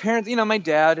 yeah, my parents, my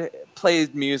dad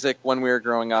played music when we were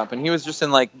growing up, and he was just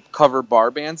in cover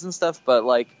bar bands and stuff, but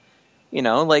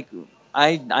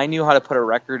I knew how to put a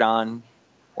record on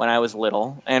when I was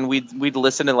little, and we'd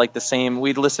listen to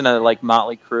we'd listen to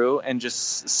Motley Crue and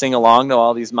just sing along to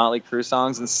all these Motley Crue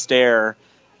songs and stare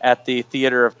at the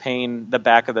Theater of Pain, the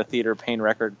back of the Theater of Pain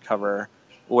record cover,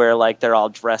 where they're all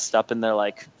dressed up in their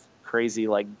crazy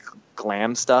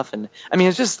glam stuff, and I mean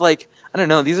it's just I don't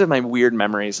know. These are my weird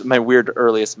memories, my weird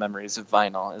earliest memories of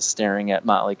vinyl, is staring at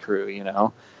Motley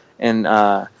Crue, and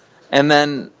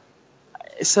then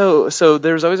so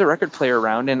there was always a record player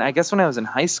around, and I guess when I was in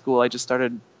high school, I just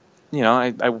started.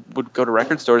 I would go to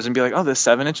record stores and be like, oh, this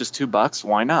 7-inch is $2.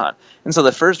 Why not? And so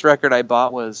the first record I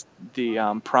bought was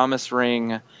the Promise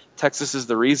Ring Texas Is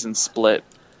the Reason split.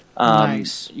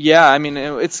 Nice. Yeah, I mean,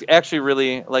 it's actually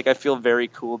really, I feel very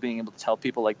cool being able to tell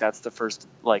people, that's the first,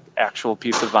 actual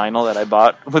piece of vinyl that I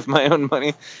bought with my own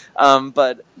money.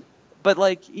 But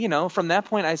from that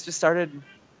point, I just started,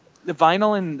 the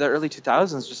vinyl in the early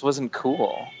 2000s just wasn't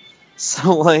cool.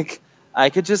 So, I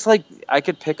could just I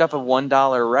could pick up a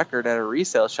 $1 record at a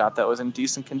resale shop that was in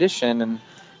decent condition,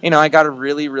 and I got a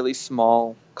really, really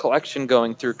small collection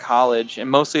going through college,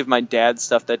 and mostly of my dad's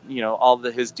stuff that all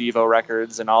of his Devo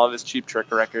records and all of his Cheap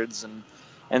Trick records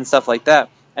and stuff like that.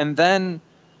 And then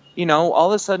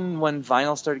all of a sudden when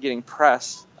vinyl started getting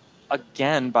pressed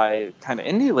again by kind of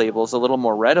indie labels a little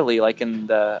more readily, in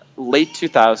the late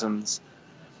 2000s,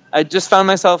 I just found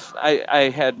myself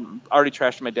I had already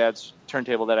trashed my dad's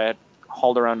turntable that I had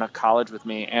hauled around to college with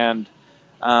me, and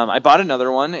I bought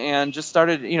another one and just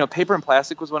started. Paper and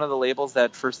Plastic was one of the labels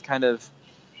that first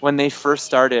when they first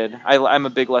started. I'm a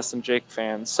big Less Than Jake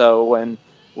fan, so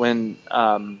when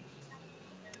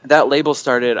that label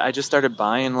started, I just started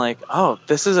buying this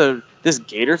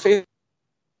Gatorface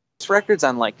records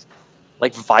on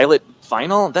Violet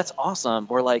vinyl. That's awesome.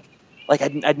 Or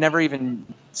I'd never even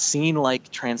seen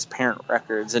transparent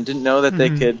records and didn't know that they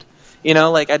could.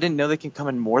 I didn't know they can come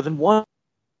in more than one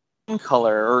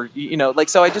color, or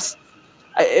so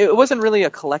it wasn't really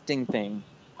a collecting thing.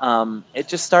 It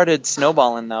just started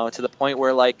snowballing though, to the point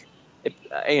where I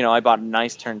bought a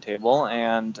nice turntable,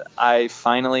 and I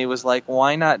finally was why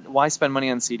spend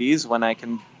money on CDs when I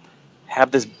can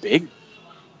have this big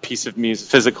piece of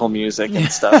physical music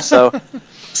and stuff. So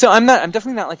I'm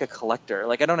definitely not a collector.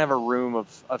 I don't have a room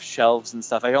of shelves and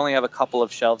stuff. I only have a couple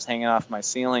of shelves hanging off my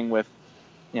ceiling with.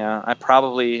 I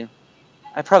probably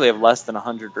have less than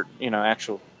 100,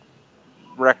 actual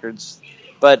records,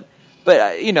 but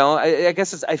I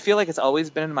guess I feel like it's always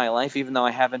been in my life, even though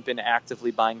I haven't been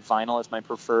actively buying vinyl as my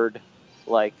preferred,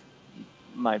 my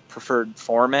preferred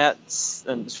formats,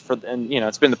 and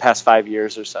it's been the past 5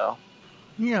 years or so.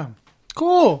 Yeah,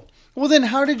 cool. Well, then,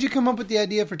 how did you come up with the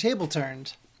idea for Table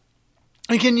Turned?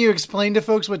 And can you explain to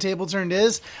folks what Table Turned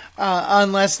is,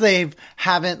 unless they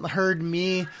haven't heard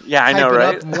me I know,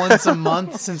 right? Up once a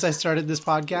month since I started this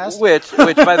podcast? Which,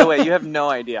 by the way, you have no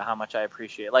idea how much I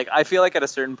appreciate. I feel at a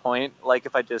certain point,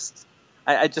 if I just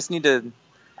need to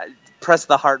press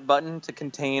the heart button to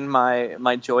contain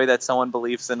my joy that someone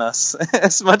believes in us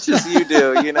as much as you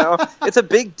do. It's a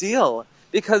big deal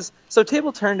because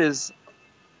Table Turned is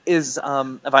a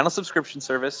vinyl subscription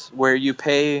service where you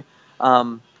pay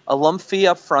a lump fee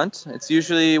up front. It's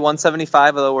usually $175,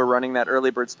 although we're running that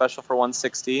early bird special for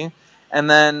 $160, and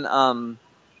then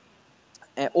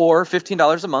or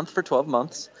 $15 a month for 12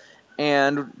 months.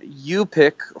 And you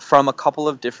pick from a couple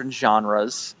of different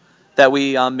genres that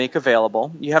we make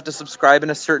available. You have to subscribe in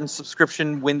a certain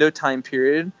subscription window time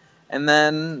period, and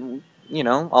then,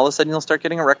 all of a sudden you'll start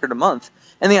getting a record a month.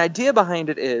 And the idea behind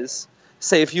it is,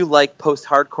 say if you like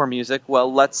post-hardcore music,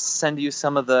 well, let's send you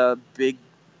some of the big,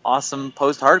 awesome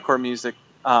post-hardcore music,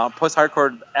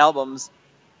 post-hardcore albums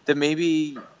that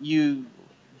maybe you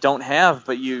don't have,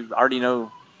 but you already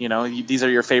know, these are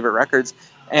your favorite records.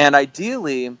 And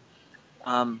ideally,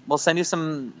 we'll send you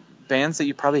some bands that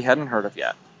you probably hadn't heard of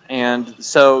yet. And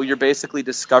so you're basically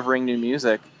discovering new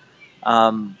music,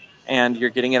 and you're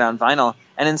getting it on vinyl.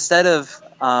 And instead of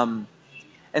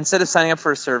signing up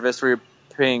for a service where you're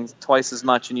paying twice as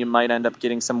much and you might end up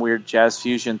getting some weird jazz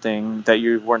fusion thing that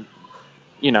you weren't,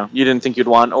 you didn't think you'd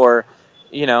want, or,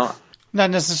 not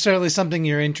necessarily something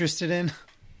you're interested in.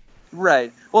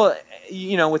 Right. Well,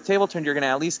 with Table Turned, you're going to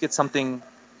at least get something,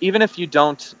 even if you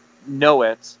don't know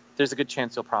it, there's a good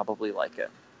chance you'll probably like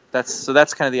it.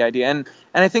 That's kind of the idea. And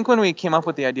I think when we came up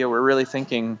with the idea, we're really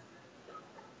thinking,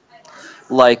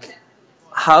 like,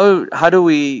 how do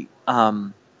we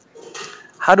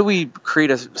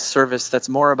create a service that's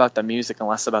more about the music and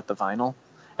less about the vinyl?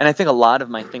 And I think a lot of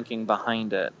my thinking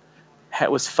behind it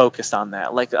was focused on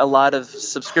that. Like, a lot of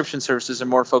subscription services are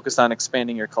more focused on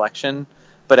expanding your collection,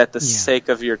 but at the sake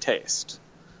of your taste.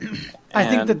 I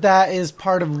think that is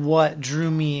part of what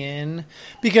drew me in,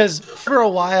 because for a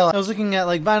while I was looking at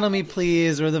like Vinyl Me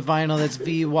Please or the vinyl that's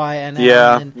VYNL.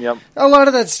 Yeah, and yep. A lot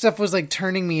of that stuff was like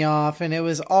turning me off, and it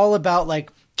was all about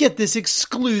like, get this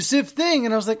exclusive thing.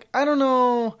 And I was like, I don't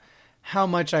know how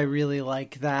much I really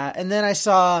like that. And then I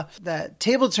saw that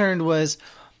Table Turned was,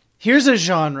 here's a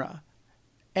genre,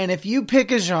 and if you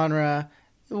pick a genre,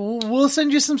 we'll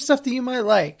send you some stuff that you might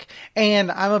like.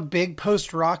 And I'm a big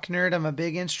post-rock nerd. I'm a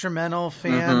big instrumental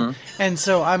fan. Mm-hmm. And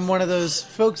so I'm one of those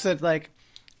folks that, like,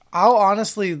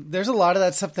 there's a lot of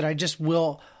that stuff that I just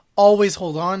will always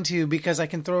hold on to because I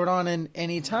can throw it on in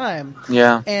any time.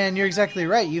 Yeah. And you're exactly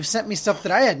right. You've sent me stuff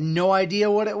that I had no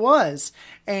idea what it was.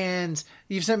 And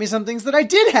you've sent me some things that I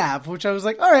did have, which I was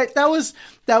like, all right, that was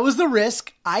the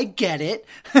risk. I get it.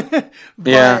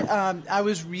 But I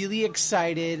was really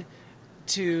excited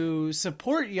to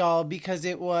support y'all because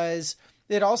it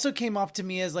also came off to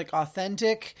me as like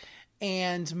authentic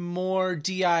and more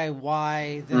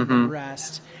DIY than the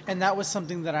rest. And that was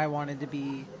something that I wanted to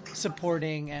be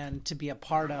supporting and to be a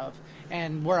part of,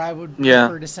 and where I would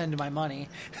prefer to send my money.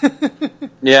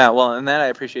 Yeah, well, and that I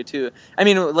appreciate too. I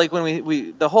mean, like when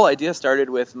we the whole idea started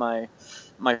with my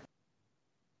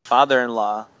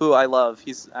father-in-law, who I love.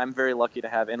 I'm very lucky to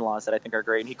have in-laws that I think are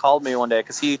great. And he called me one day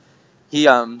because he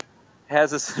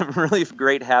has this really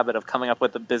great habit of coming up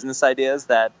with the business ideas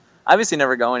that obviously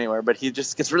never go anywhere, but he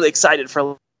just gets really excited for a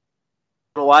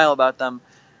little while about them.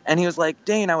 And he was like,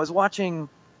 Dane, I was watching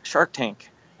Shark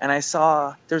Tank, and I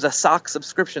saw there's a sock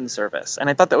subscription service, and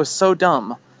I thought that was so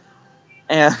dumb.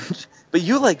 But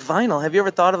you like vinyl. Have you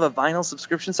ever thought of a vinyl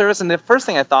subscription service? And the first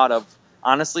thing I thought of,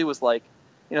 honestly, was like,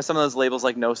 some of those labels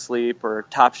like No Sleep or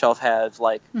Top Shelf have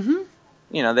like,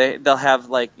 they'll have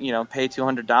like, pay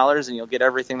 $200 and you'll get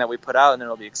everything that we put out, and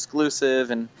it'll be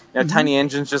exclusive. And Tiny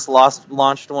Engines just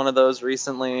launched one of those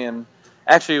recently, and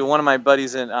actually one of my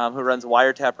buddies who runs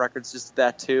Wiretap Records just did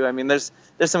that too. I mean, there's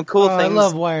some cool things. I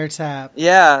love Wiretap.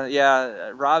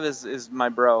 Yeah. Rob is my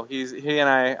bro. He and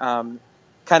I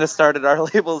kind of started our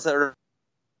labels around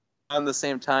the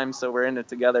same time, so we're in it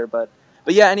together. But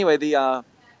yeah. Anyway,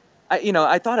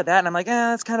 I thought of that, and I'm like,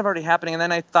 it's kind of already happening. And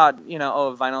then I thought,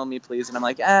 Vinyl Me Please, and I'm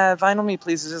like, Vinyl Me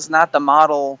Please is just not the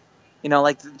model.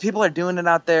 Like, people are doing it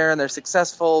out there, and they're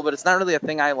successful, but it's not really a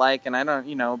thing I like, and I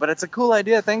don't, but it's a cool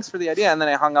idea. Thanks for the idea. And then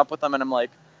I hung up with them, and I'm like,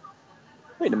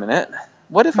 wait a minute.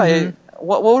 What if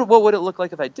what would it look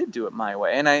like if I did do it my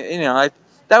way? And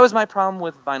that was my problem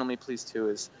with Vinyl Me Please too,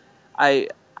 is I'll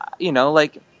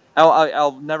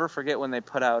never forget when they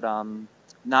put out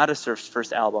Nada Surf's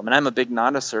first album, and I'm a big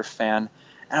Nada Surf fan,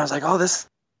 and I was like, oh, this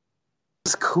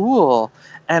is cool.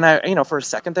 And I, for a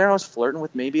second there, I was flirting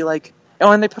with maybe like,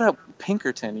 and they put out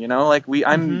Pinkerton,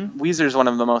 Weezer's one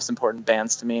of the most important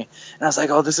bands to me, and I was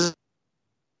like, oh, this is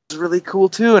really cool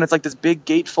too, and it's like this big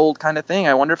gatefold kind of thing.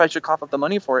 I wonder if I should cough up the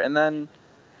money for it. And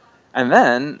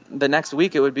then the next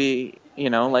week it would be,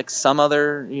 like some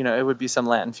other, it would be some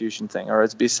Latin fusion thing, or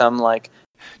it'd be some like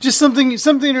just something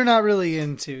you're not really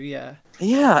into.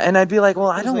 Yeah, and I'd be like, well,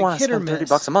 I don't want to spend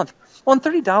 $30 a month. Well, and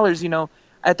 $30,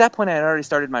 at that point I had already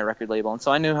started my record label, and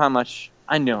so I knew how much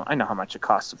I know how much it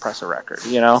costs to press a record,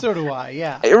 you know? So do I,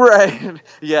 yeah. Right.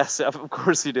 Yes, of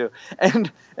course you do.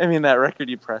 And I mean, that record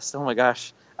you pressed, oh my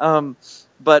gosh.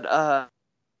 But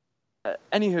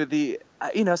anywho,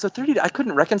 so I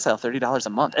couldn't reconcile $30 a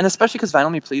month, and especially because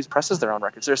Vinyl Me Please presses their own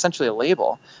records. They're essentially a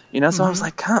label, you know. So I was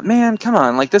like, come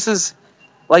on, like this is,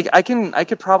 like I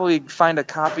could probably find a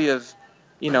copy of,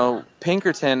 you know,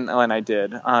 Pinkerton, and I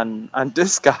did on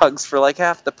Discogs for like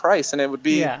half the price, and it would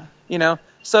be, you know,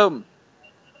 so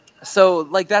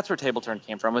like that's where Table Turn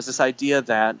came from, was this idea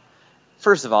that,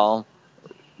 first of all,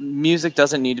 music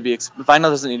doesn't need to be vinyl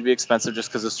doesn't need to be expensive just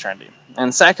because it's trendy,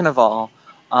 and second of all,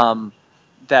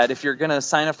 that if you're going to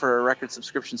sign up for a record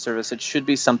subscription service, it should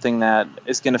be something that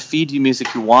is going to feed you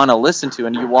music you want to listen to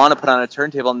and you want to put on a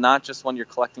turntable, not just one you're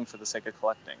collecting for the sake of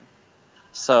collecting.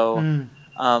 So, and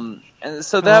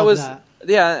so that was that.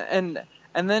 Yeah,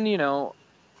 and then, you know,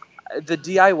 the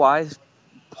DIY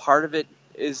part of it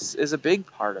is a big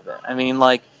part of it. I mean,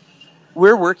 like,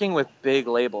 we're working with big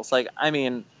labels. Like, I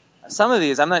mean, some of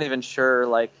these I'm not even sure,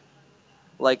 like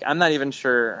I'm not even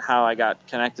sure how I got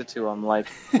connected to them. Like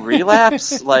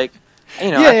Relapse, like, you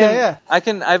know,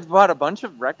 I've bought a bunch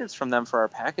of records from them for our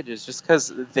packages just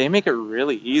because they make it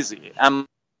really easy. I'm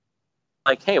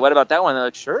like, hey, what about that one? They're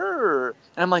like, sure.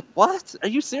 And I'm like, what? Are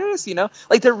you serious? You know,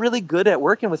 like, they're really good at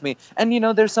working with me. And, you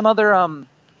know, there's some other,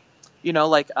 you know,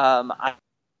 like,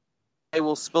 I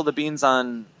will spill the beans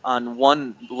on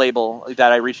one label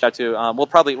that I reached out to. We're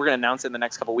going to announce it in the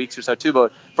next couple weeks or so too.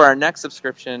 But for our next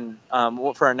subscription,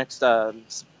 for our next,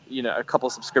 you know, a couple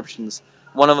subscriptions,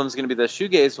 one of them is going to be the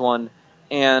shoegaze one.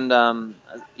 And,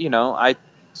 you know, I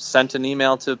sent an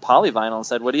email to Polyvinyl and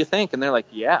said, what do you think? And they're like,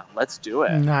 yeah, let's do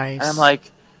it. Nice. And I'm like,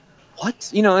 what?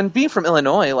 You know, and being from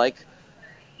Illinois, like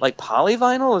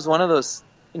Polyvinyl was one of those,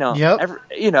 you know,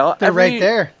 they're right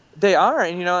there. They are,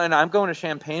 and, you know, and I'm going to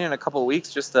Champaign in a couple of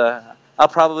weeks. I'll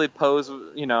probably pose,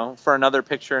 you know, for another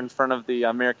picture in front of the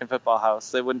American Football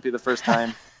House. It wouldn't be the first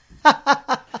time.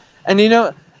 And, you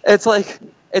know, it's like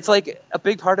a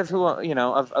big part of who, you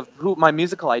know, of who my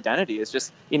musical identity is.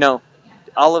 Just, you know,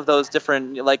 all of those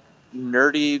different, like,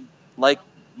 nerdy, like,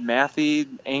 mathy,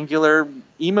 angular,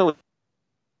 emo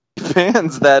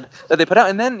bands that they put out.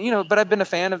 And then, you know, but I've been a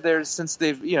fan of theirs since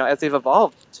they've, you know, as they've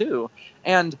evolved too.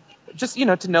 And just, you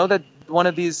know, to know that one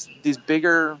of these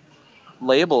bigger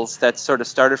labels that sort of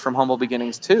started from humble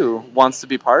beginnings too wants to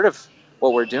be part of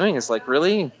what we're doing is, like,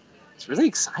 really, it's really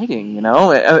exciting, you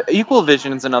know. Equal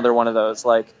Vision is another one of those.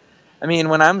 Like, I mean,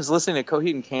 when I was listening to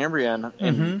Coheed and Cambria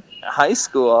in high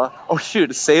school,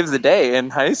 it saves the day in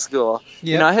high school.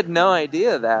 Yep. You know, I had no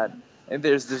idea that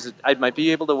I might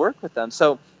be able to work with them.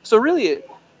 So really,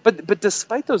 but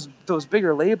despite those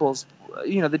bigger labels,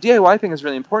 you know, the DIY thing is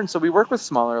really important. So we work with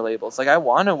smaller labels. Like, I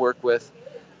want to work with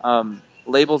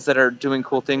labels that are doing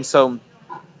cool things. So,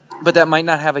 but that might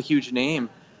not have a huge name.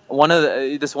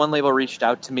 This one label reached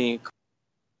out to me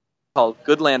called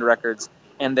Goodland Records,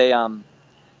 and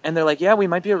they're like, yeah, we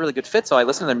might be a really good fit. So I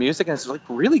listened to their music, and it's like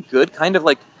really good, kind of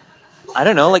like, I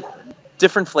don't know, like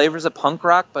different flavors of punk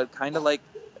rock, but kind of like,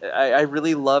 I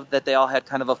really loved that they all had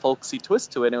kind of a folksy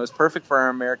twist to it, and it was perfect for our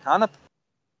Americana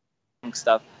punk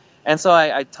stuff. And so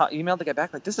I emailed the guy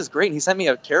back, like, this is great. And he sent me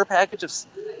a care package of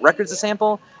records to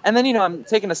sample. And then, you know, I'm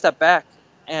taking a step back,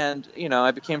 and, you know,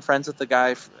 I became friends with the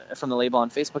guy from the label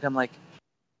on Facebook. I'm like,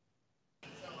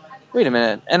 wait a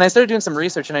minute. And I started doing some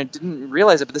research, and I didn't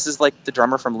realize it, but this is, like, the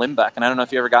drummer from Limbeck. And I don't know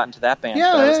if you ever got into that band.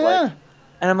 Yeah.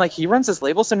 And I'm like, he runs this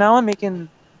label, so now I'm making,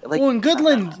 like... Well, and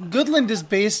Goodland is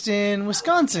based in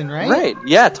Wisconsin, right? Right.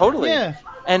 Yeah, totally. Yeah.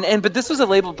 But this was a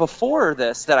label before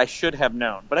this that I should have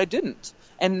known, but I didn't.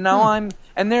 And now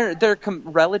they're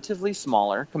relatively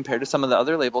smaller compared to some of the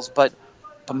other labels, but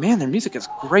man, their music is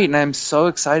great, and I'm so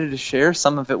excited to share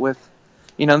some of it with,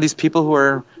 you know, these people who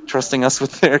are trusting us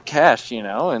with their cash, you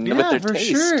know, and with their taste.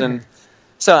 Sure. And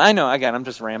so I know, again, I'm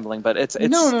just rambling, but it's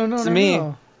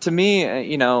to me,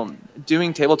 you know,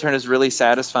 doing Table Turn is really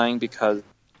satisfying because,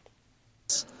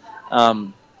 I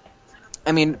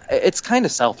mean, it's kind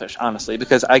of selfish, honestly,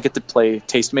 because I get to play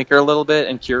tastemaker a little bit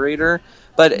and curator,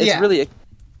 but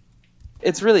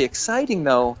it's really exciting,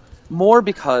 though, more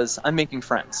because I'm making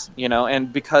friends, you know,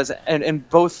 and because and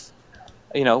both,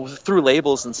 you know, through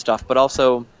labels and stuff, but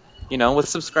also, you know, with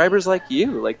subscribers like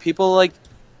you, like people like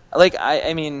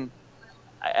I mean,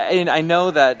 I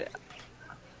know that.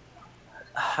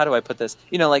 How do I put this?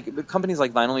 You know, like companies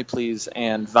like Vinyl Me Please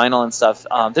and Vinyl and stuff.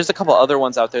 There's a couple other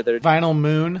ones out there that are... Vinyl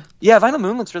Moon. Yeah, Vinyl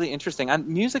Moon looks really interesting.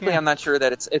 Musically, I'm not sure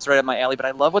that it's right up my alley, but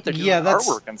I love what they're doing with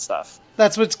artwork and stuff.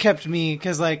 That's what's kept me,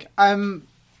 because, like, I'm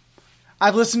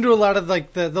I've listened to a lot of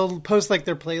like they'll post like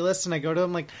their playlists, and I go to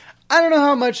them like, I don't know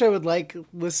how much I would like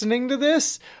listening to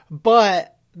this,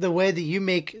 but the way that you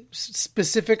make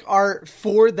specific art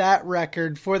for that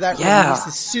record, for that release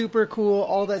is super cool.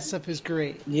 All that stuff is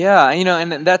great. Yeah,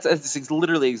 and that's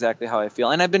literally exactly how I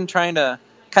feel. And I've been trying to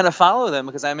kind of follow them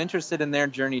because I'm interested in their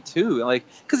journey too. Like,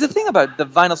 because the thing about the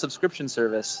vinyl subscription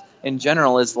service in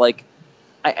general is like,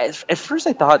 at first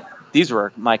I thought these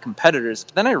were my competitors,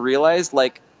 but then I realized,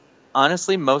 like,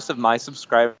 honestly, most of my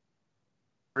subscribers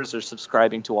are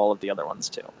subscribing to all of the other ones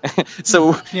too.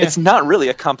 So It's not really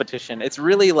a competition. It's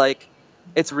really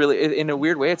in a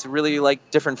weird way, it's really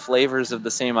like different flavors of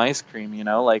the same ice cream,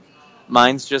 like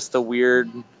mine's just the weird,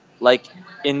 like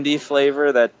indie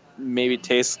flavor that maybe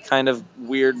tastes kind of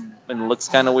weird and looks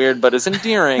kind of weird, but is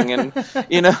endearing and,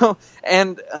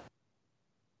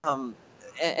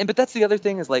 but that's the other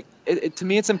thing is like, to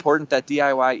me, it's important that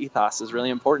DIY ethos is really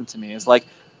important to me. Is like,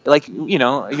 you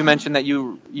mentioned that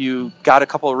you got a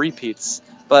couple of repeats,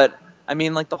 but I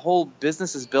mean, like the whole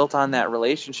business is built on that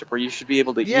relationship where you should be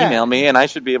able to email me and I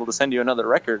should be able to send you another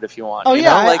record if you want. Oh,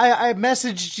 I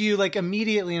messaged you like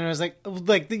immediately and I was like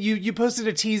you posted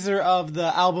a teaser of the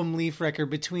album Leaf record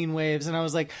Between Waves and I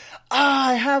was like,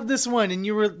 I have this one. And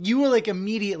you were like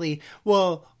immediately,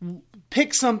 well,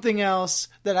 pick something else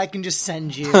that I can just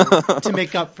send you to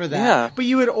make up for that. Yeah. But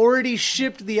you had already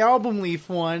shipped the album Leaf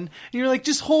one and you're like,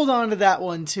 just hold on to that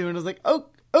one too. And I was like, oh,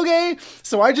 okay.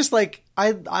 So I just like,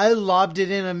 I lobbed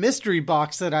it in a mystery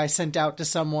box that I sent out to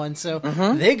someone. So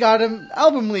they got an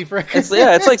album Leaf record. It's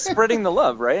like spreading the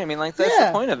love, right? I mean, like that's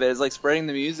the point of it, is like spreading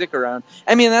the music around.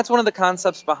 I mean, that's one of the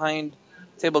concepts behind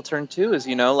Table Turn 2 is,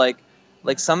 like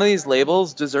some of these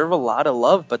labels deserve a lot of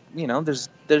love, but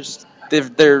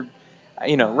they're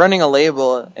running a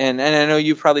label, and I know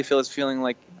you probably feel this feeling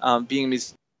like being a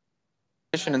musician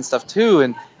and stuff too,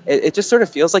 and it just sort of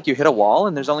feels like you hit a wall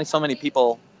and there's only so many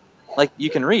people like you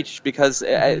can reach because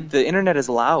the internet is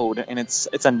loud and it's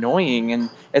annoying and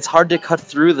it's hard to cut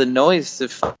through the noise to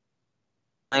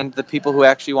find the people who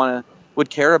actually would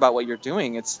care about what you're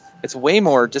doing. It's way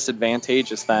more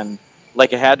disadvantageous than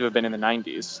like it had to have been in the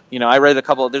 90s. I read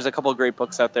there's a couple of great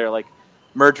books out there, like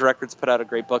Merge Records put out a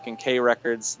great book, and K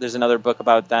Records, there's another book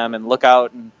about them, and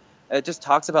Lookout, and it just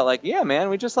talks about like, yeah, man,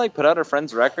 we just like put out our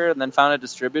friend's record and then found a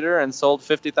distributor and sold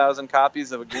 50,000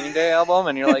 copies of a Green Day album,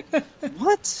 and you're like,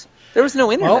 what? There was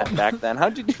no internet back then.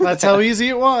 How'd you do that? That's how easy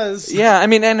it was. Yeah, I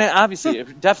mean, and obviously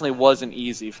it definitely wasn't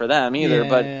easy for them either,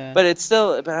 but it's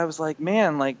still, but I was like,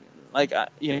 man, like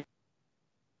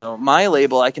my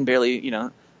label, I can barely,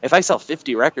 if I sell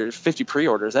 50 records, 50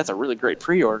 pre-orders, that's a really great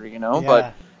pre-order,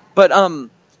 But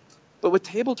with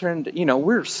Table Turned,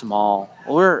 we're small.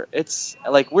 We're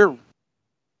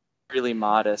really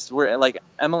modest. We're like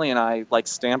Emily and I like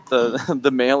stamp the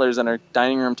mailers on our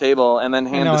dining room table and then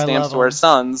hand the stamps to our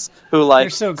sons who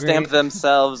like stamp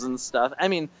themselves and stuff. I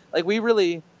mean, like we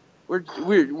really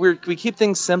we keep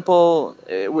things simple.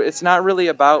 It's not really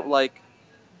about like,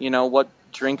 what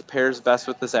drink pairs best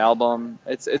with this album.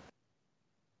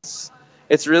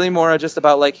 It's really more just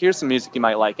about like, here's some music you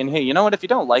might like, and hey, you know what? If you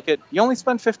don't like it, you only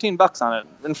spend $15 on it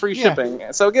and free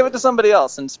shipping. So give it to somebody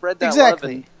else and spread that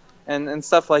love and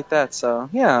stuff like that. So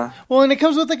yeah. Well, and it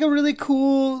comes with like a really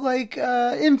cool like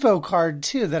info card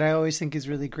too that I always think is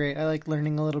really great. I like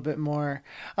learning a little bit more,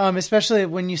 especially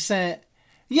when you sent.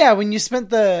 Yeah, when you sent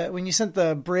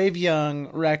the Brave Young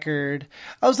record,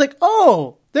 I was like,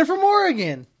 oh, they're from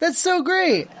Oregon. That's so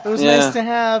great. It was nice to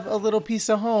have a little piece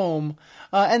of home.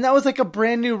 And that was like a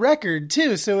brand new record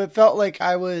too. So it felt like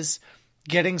I was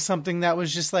getting something that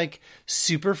was just like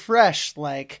super fresh,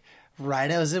 like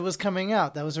right as it was coming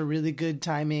out. That was a really good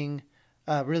timing,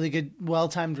 really good,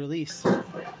 well-timed release.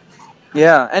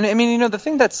 Yeah. And I mean, the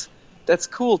thing that's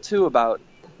cool too about,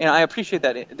 I appreciate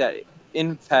that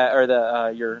impact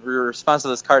or your response to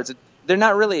those cards. They're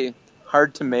not really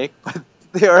hard to make, but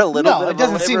they are a little bit of a labor of love. No,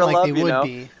 it doesn't seem like they would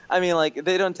be. I mean, like,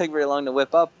 they don't take very long to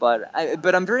whip up, but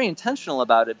I'm very intentional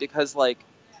about it because, like,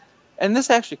 and this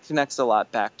actually connects a lot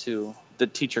back to the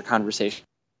teacher conversation,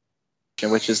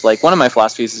 which is, like, one of my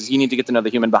philosophies is you need to get to know the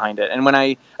human behind it. And when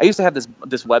I used to have this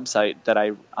website that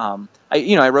I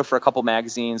wrote for a couple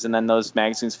magazines, and then those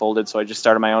magazines folded, so I just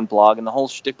started my own blog, and the whole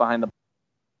shtick behind the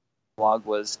blog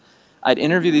was I'd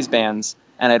interview these bands,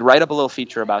 and I'd write up a little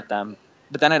feature about them,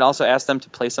 but then I'd also ask them to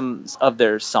play some of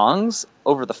their songs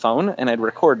over the phone, and I'd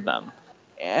record them.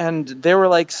 And they were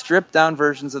like stripped down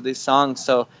versions of these songs.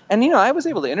 So, and I was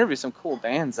able to interview some cool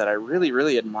bands that I really,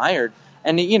 really admired.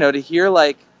 And to hear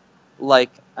like I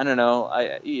don't know,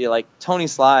 like Tony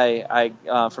Sly,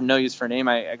 from No Use for a Name,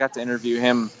 I got to interview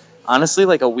him honestly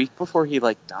like a week before he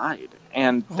like died,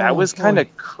 and that was kind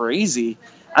of crazy.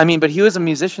 I mean, but he was a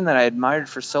musician that I admired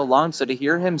for so long, so to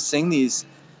hear him sing these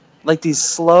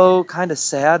slow, kind of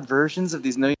sad versions of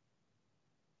these No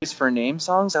Use for a Name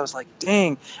songs, I was like,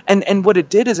 dang. And what it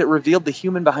did is it revealed the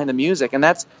human behind the music, and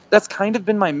that's kind of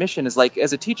been my mission. Is like,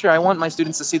 as a teacher, I want my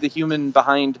students to see the human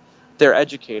behind their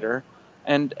educator,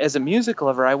 and as a music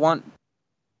lover, I want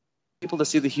people to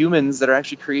see the humans that are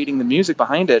actually creating the music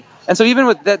behind it. And so even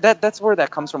with that's where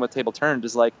that comes from with Table Turned,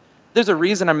 is like, there's a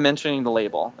reason I'm mentioning the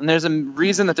label, and there's a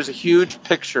reason that there's a huge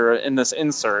picture in this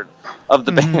insert of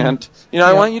the band. You know,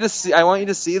 I want you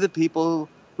to see the people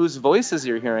whose voices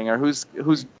you're hearing, or whose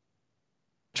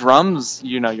drums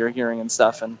you're hearing and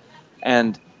stuff,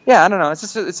 and yeah, I don't know.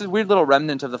 It's a weird little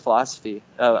remnant of the philosophy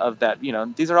of that. You know,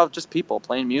 these are all just people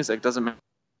playing music. Doesn't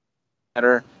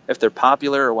matter if they're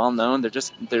popular or well known.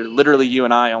 They're literally you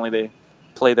and I. Only they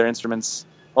play their instruments.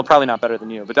 Well, probably not better than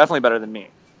you, but definitely better than me.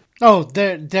 Oh,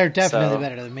 they're definitely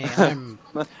better than me.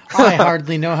 I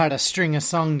hardly know how to string a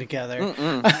song together.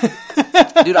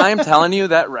 Dude, I am telling you,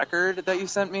 that record that you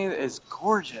sent me is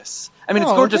gorgeous. I mean,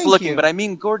 it's gorgeous looking, but I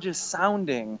mean gorgeous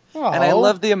sounding. And I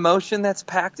love the emotion that's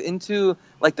packed into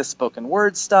like the spoken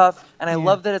word stuff. And I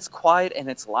love that it's quiet and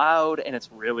it's loud and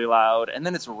it's really loud and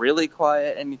then it's really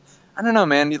quiet. And I don't know,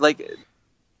 man. Like,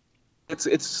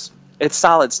 it's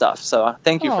solid stuff. So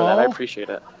thank you for that. I appreciate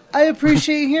it. I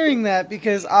appreciate hearing that,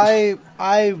 because I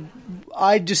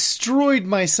destroyed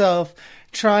myself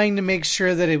trying to make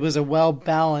sure that it was a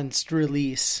well-balanced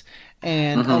release,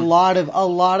 and a lot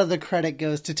of the credit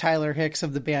goes to Tyler Hicks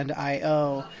of the band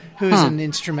I.O., who's an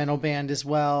instrumental band as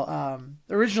well.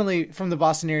 Originally from the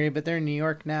Boston area, but they're in New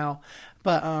York now.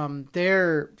 But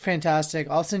they're fantastic.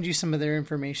 I'll send you some of their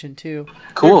information too.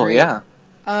 Cool, yeah.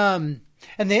 And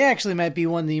they actually might be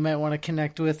one that you might want to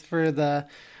connect with for the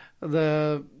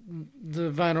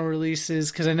vinyl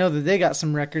releases, because I know that they got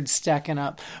some records stacking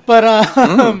up. But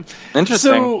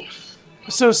interesting.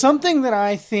 So something that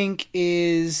I think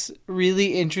is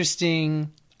really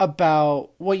interesting about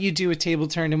what you do with Table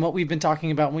Turned and what we've been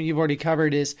talking about, and what you've already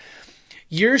covered, is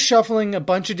you're shuffling a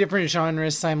bunch of different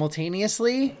genres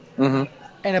simultaneously and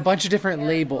a bunch of different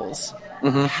labels.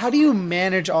 How do you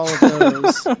manage all of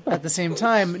those at the same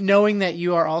time, knowing that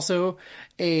you are also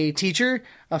a teacher,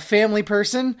 a family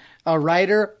person, a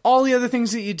writer, all the other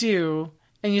things that you do,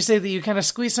 and you say that you kind of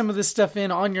squeeze some of this stuff in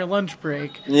on your lunch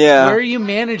break? Yeah. Where are you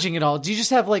managing it all? Do you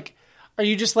just have are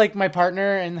you just like my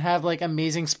partner and have like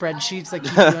amazing spreadsheets that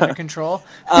keep you under control?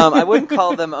 I wouldn't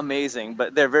call them amazing,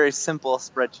 but they're very simple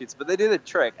spreadsheets, but they do the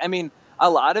trick. I mean,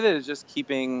 a lot of it is just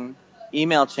keeping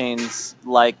email chains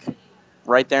like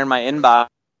right there in my inbox,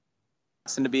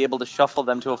 and to be able to shuffle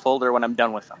them to a folder when I'm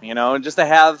done with them, you know, just to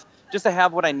have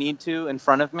what I need to in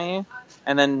front of me.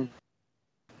 And then,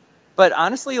 but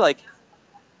honestly, like,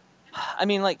 I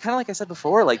mean, like, kind of like I said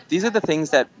before, like, these are the things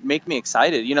that make me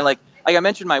excited, you know, like I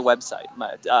mentioned my website,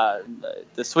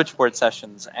 the Switchboard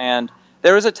Sessions. And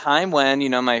there was a time when, you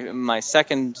know, my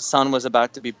second son was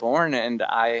about to be born, and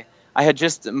I had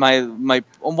just,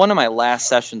 one of my last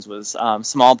sessions was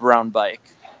Small Brown Bike,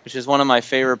 which is one of my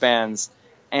favorite bands.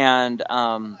 And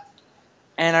I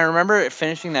remember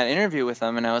finishing that interview with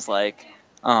them, and I was like,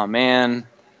 oh man,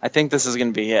 I think this is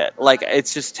going to be it. Like, it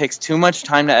just takes too much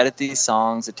time to edit these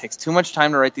songs. It takes too much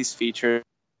time to write these features.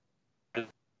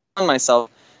 Myself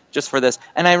just for this.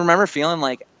 And I remember feeling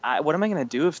like, what am I going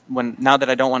to do now that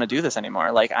I don't want to do this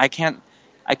anymore? Like, I don't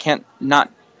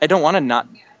want to not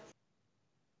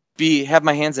have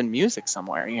my hands in music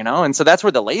somewhere, you know? And so that's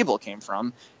where the label came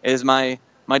from, is my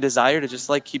desire to just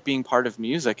like keep being part of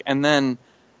music. And then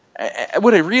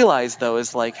what I realized though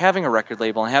is like having a record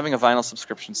label and having a vinyl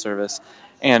subscription service,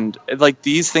 and like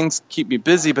these things keep me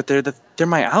busy, but they're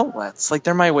my outlets. Like,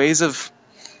 they're my ways of,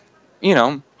 you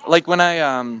know, like when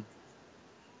I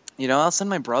you know, I'll send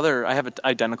my brother. I have an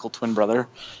identical twin brother,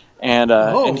 and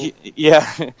he,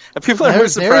 people are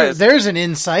surprised. There's an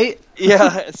insight.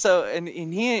 Yeah. So, and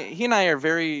he and I are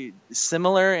very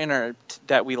similar in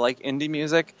that we like indie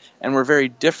music, and we're very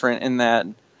different in that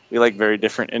we like very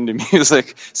different indie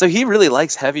music. So he really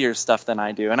likes heavier stuff than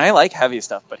I do, and I like heavy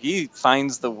stuff, but he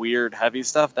finds the weird heavy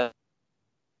stuff that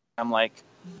I'm like,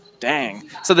 dang.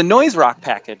 So the noise rock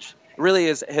package really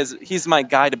is he's my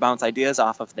guy to bounce ideas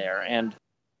off of there. And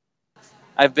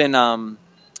I've been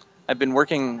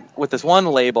working with this one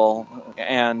label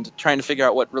and trying to figure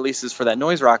out what releases for that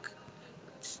noise rock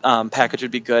package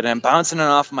would be good. And I'm bouncing it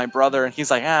off of my brother, and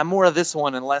he's like, more of this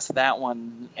one and less of that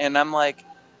one. And I'm like,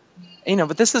 you know,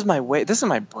 but this is my way. This is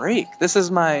my break. This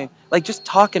is my, like, just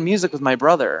talking music with my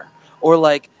brother, or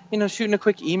like, you know, shooting a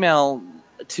quick email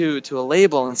to a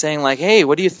label and saying like, hey,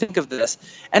 what do you think of this?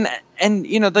 And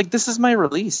like, this is my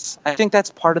release. I think that's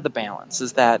part of the balance,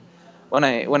 is that when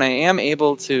I am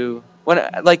able to,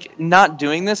 like, not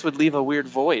doing this would leave a weird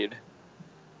void,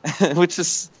 which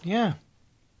is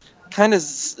kind of,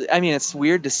 I mean, it's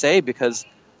weird to say because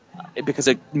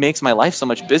it makes my life so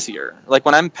much busier. Like,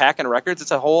 when I'm packing records,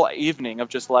 it's a whole evening of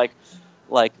just like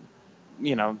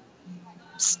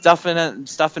stuffing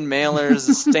mailers,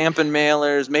 stamping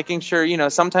mailers, making sure,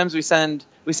 sometimes we send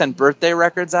birthday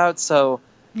records out, so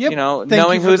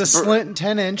knowing who's the Slint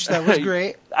 10-inch, that was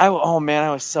great. I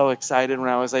was so excited when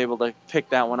I was able to pick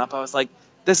that one up. I was like,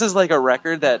 this is like a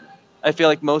record that I feel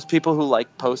like most people who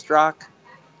like post rock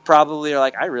probably are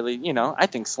like, I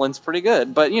think Slint's pretty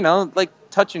good, but like,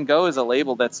 Touch and Go is a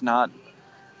label that's not,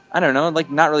 I don't know, like,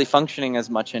 not really functioning as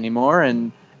much anymore,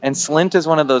 and Slint is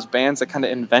one of those bands that kind of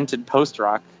invented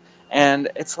post-rock. And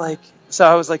it's like, so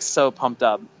I was like so pumped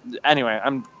up. Anyway,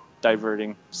 I'm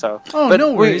diverting. So, but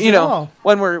no worries at all.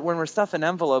 When we're stuffing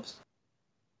envelopes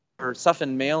or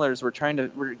stuffing mailers,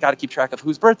 we got to keep track of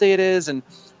whose birthday it is. And,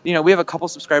 we have a couple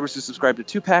subscribers who subscribe to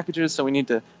 2 packages. So we need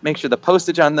to make sure the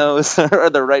postage on those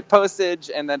are the right postage,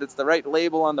 and that it's the right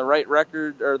label on the right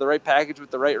record, or the right package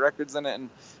with the right records in it. And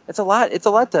it's a lot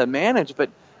to manage. But,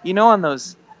 on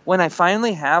those, when I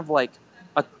finally have like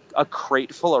a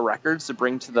crate full of records to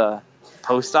bring to the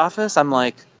post office, I'm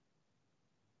like,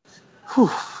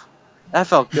 whew, that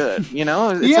felt good.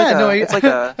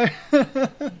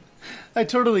 I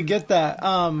totally get that.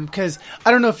 Because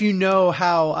I don't know if you know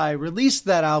how I released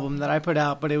that album that I put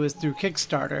out, but it was through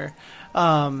Kickstarter.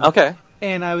 Okay.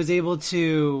 And I was able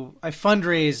to, I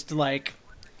fundraised like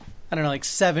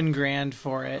 $7,000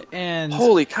 for it. And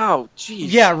holy cow,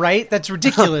 jeez. Yeah, right? That's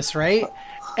ridiculous, right?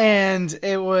 And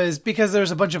it was because there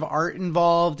was a bunch of art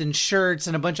involved and shirts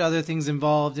and a bunch of other things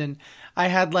involved. And I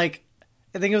had I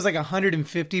think it was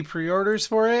 150 pre-orders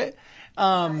for it.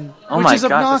 Which is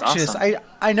obnoxious. Awesome.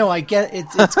 I know, I get it.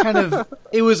 It's kind of,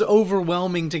 it was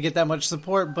overwhelming to get that much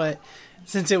support, but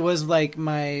since it was like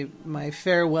my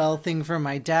farewell thing for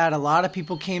my dad, a lot of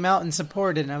people came out and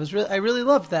supported, and I really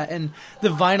loved that. And the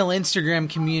vinyl Instagram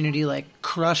community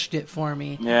crushed it for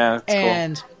me. Yeah, that's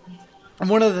and cool.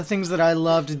 One of the things that I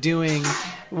loved doing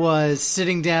was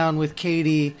sitting down with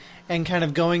Katie and kind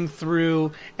of going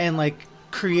through and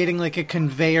creating a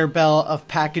conveyor belt of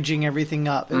packaging everything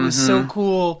up. It was so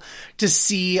cool to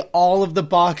see all of the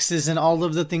boxes and all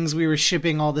of the things we were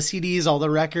shipping, all the CDs, all the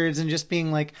records, and just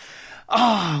being like,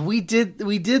 we did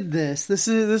this.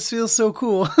 This feels so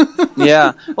cool.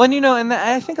 Yeah. Well, and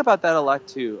I think about that a lot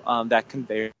too, that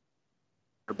conveyor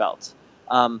belt.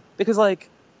 Because the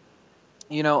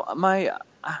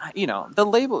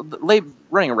label,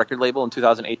 running a record label in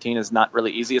 2018 is not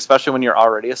really easy, especially when you're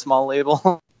already a small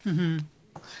label. Mm-hmm.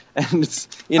 And it's,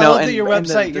 I love that your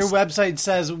website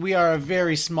says we are a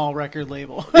very small record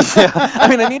label. Yeah,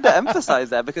 I need to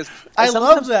emphasize that, because I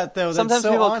love that though. Sometimes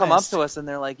so people honest. come up to us and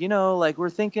they're like, we're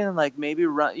thinking maybe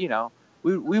run,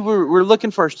 we're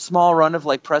looking for a small run of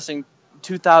pressing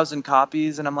 2,000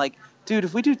 copies, and I'm like, dude,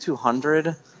 if we do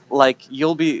 200,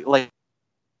 you'll be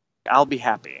I'll be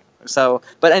happy. So,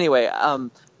 but anyway,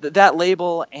 that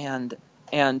label and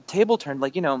Table Turned,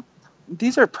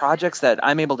 these are projects that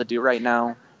I'm able to do right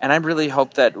now, and I really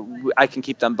hope that I can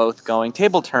keep them both going.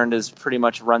 Table Turned is pretty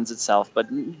much runs itself, but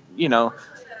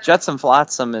Jetsam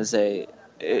Flotsam is I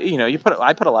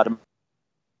put a lot of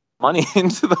money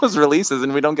into those releases,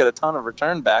 and we don't get a ton of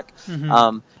return back.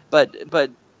 Mm-hmm.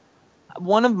 But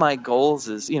one of my goals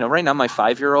is, right now my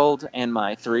 5-year-old and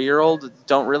my 3-year-old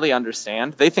don't really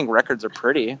understand. They think records are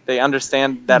pretty. They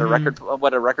understand that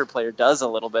what a record player does a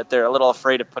little bit. They're a little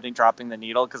afraid of dropping the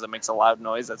needle because it makes a loud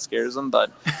noise that scares them.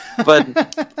 But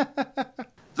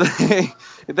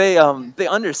they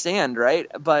understand, right?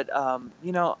 But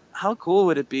how cool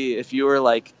would it be if you were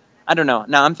I don't know.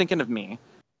 Now I'm thinking of me,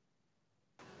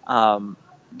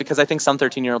 because I think some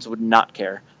 13-year-olds would not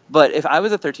care. But if I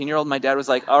was a 13-year-old, my dad was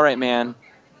like, all right, man,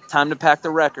 time to pack the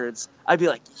records, I'd be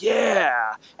like,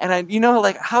 yeah. And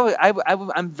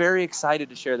I'm very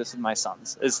excited to share this with my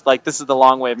sons. It's this is the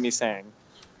long way of me saying,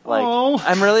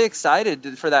 I'm really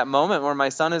excited for that moment where my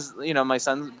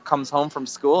son comes home from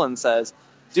school and says,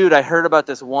 dude, I heard about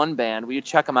this one band. Will you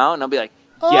check them out? And I'll be like,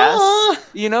 yes.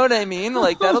 You know what I mean?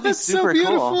 That'll be super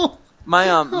cool.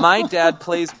 My dad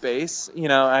plays bass.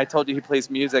 I told you he plays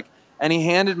music. And he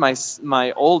handed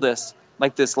my oldest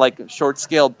this short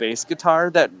scale bass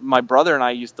guitar that my brother and I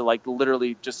used to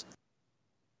literally just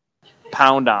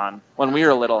pound on when we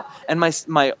were little. And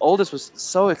my oldest was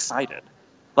so excited.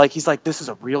 He's like, this is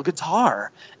a real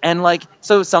guitar. And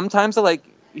so sometimes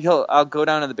I'll go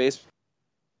down to the basement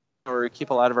or keep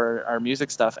a lot of our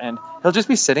music stuff, and he'll just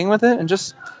be sitting with it and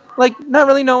just like not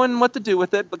really knowing what to do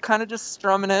with it, but kind of just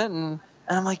strumming it, and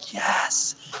I'm like,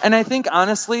 yes. And I think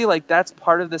honestly, like that's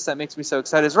part of this that makes me so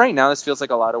excited. Is right now this feels like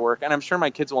a lot of work, and I'm sure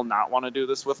my kids will not want to do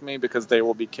this with me because they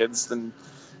will be kids and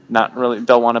not really,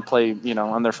 they'll want to play,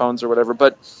 on their phones or whatever.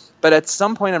 But at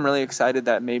some point, I'm really excited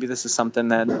that maybe this is something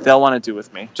that they'll want to do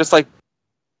with me. Just like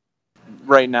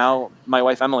right now, my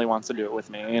wife Emily wants to do it with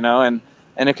me,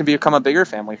 and it can become a bigger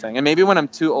family thing. And maybe when I'm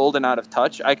too old and out of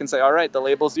touch, I can say, all right, the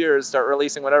label's yours. Start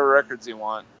releasing whatever records you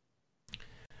want.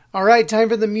 All right, time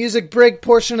for the music break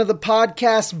portion of the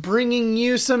podcast, bringing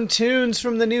you some tunes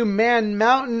from the new Man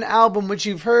Mountain album, which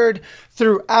you've heard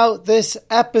throughout this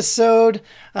episode.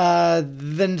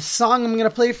 The song I'm going to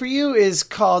play for you is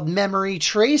called Memory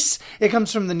Trace. It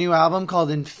comes from the new album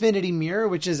called Infinity Mirror,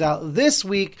 which is out this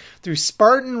week through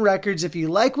Spartan Records. If you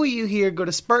like what you hear, go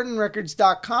to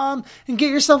SpartanRecords.com and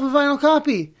get yourself a vinyl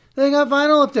copy. They got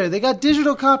vinyl up there. They got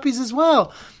digital copies as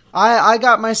well. I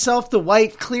got myself the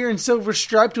white, clear, and silver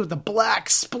striped with the black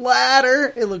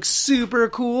splatter. It looks super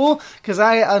cool because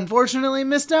I unfortunately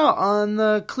missed out on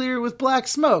the clear with black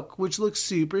smoke, which looks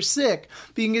super sick.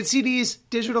 But you can get CDs,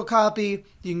 digital copy.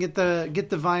 You can get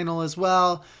the vinyl as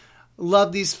well.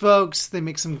 Love these folks. They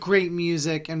make some great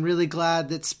music, and really glad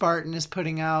that Spartan is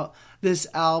putting out this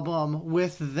album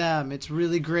with them. It's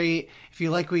really great. If you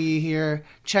like what you hear,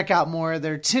 check out more of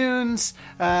their tunes.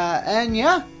 And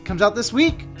yeah, comes out this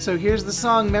week. So here's the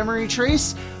song Memory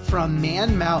Trace from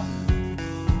Man Mountain.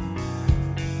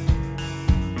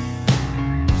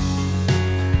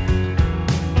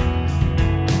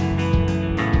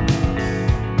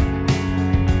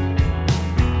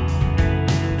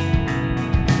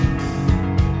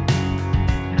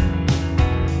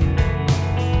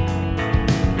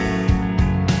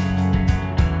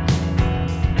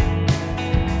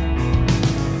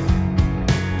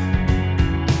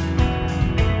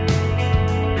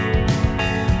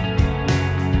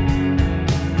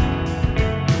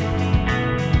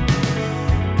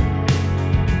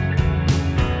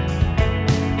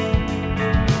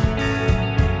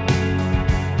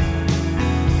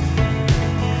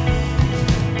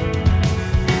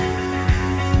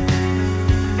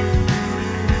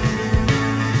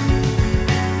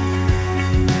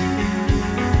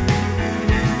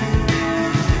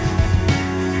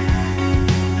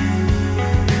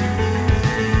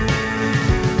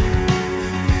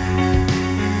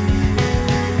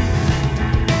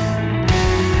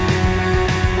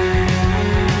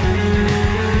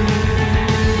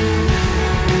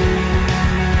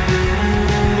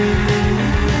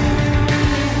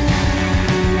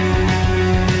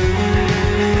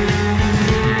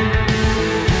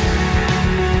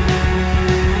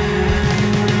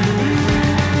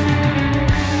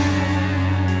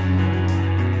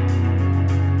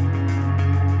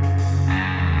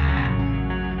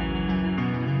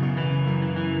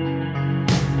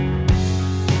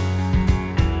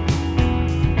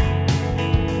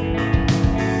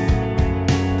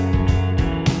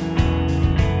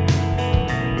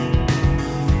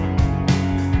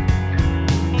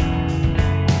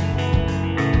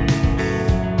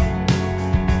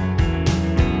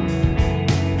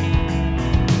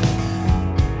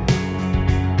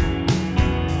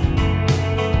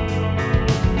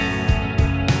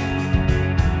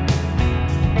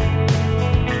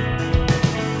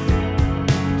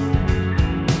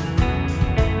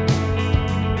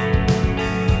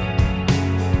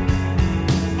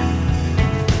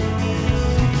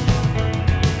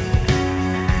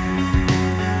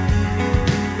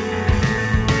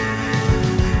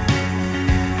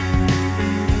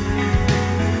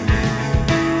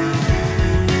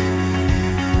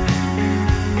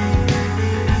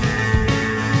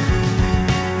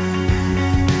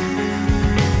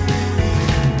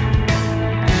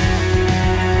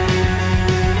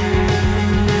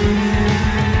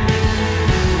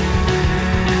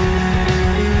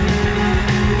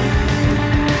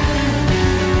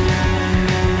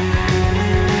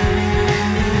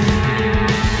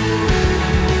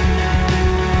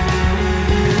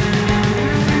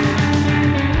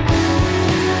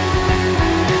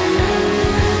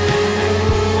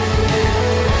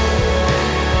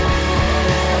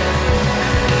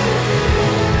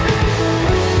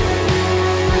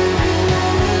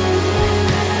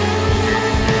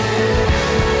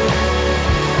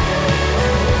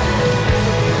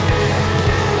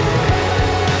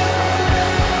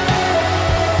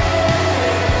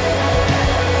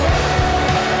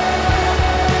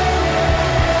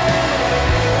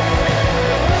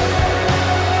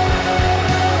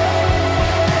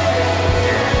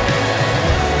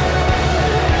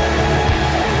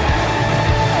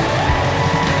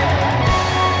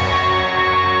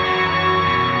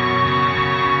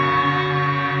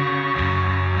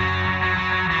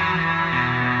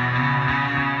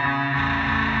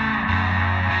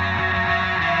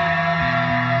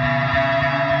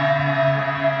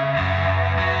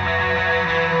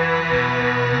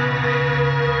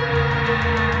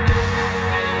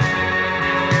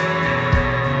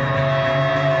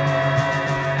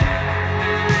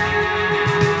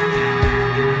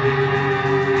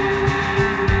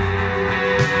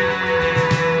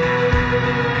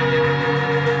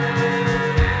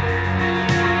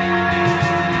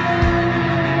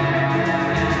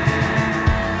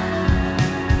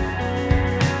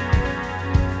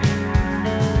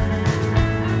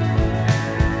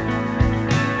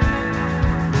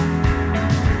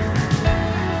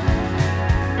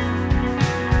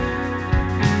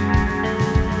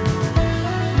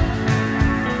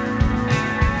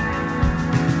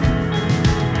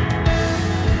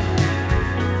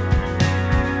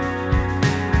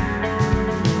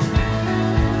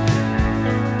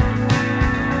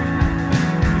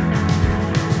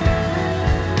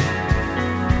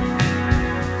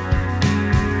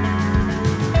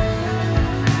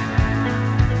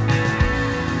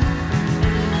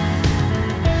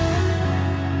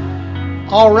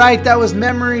 Alright, that was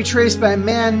Memory Trace by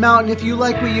Man Mountain. If you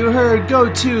like what you heard,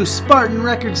 go to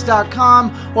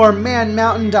SpartanRecords.com or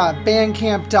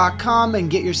manmountain.bandcamp.com and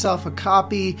get yourself a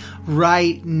copy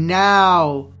right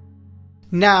now.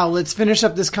 Now, let's finish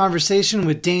up this conversation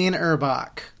with Dane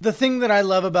Urbach. The thing that I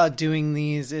love about doing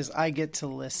these is I get to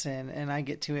listen and I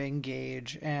get to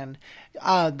engage. And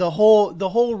the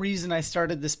whole reason I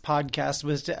started this podcast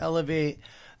was to elevate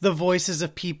the voices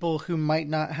of people who might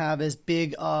not have as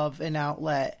big of an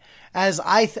outlet as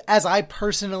I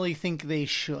personally think they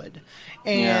should.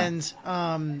 And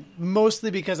mostly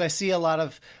because I see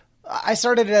I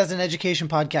started it as an education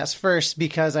podcast first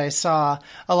because I saw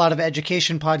a lot of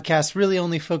education podcasts really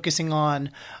only focusing on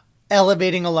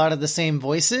elevating a lot of the same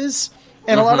voices.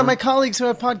 And a lot of my colleagues who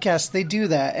have podcasts, they do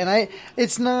that. And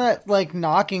it's not like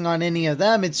knocking on any of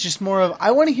them. It's just more of,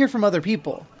 I want to hear from other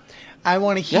people. I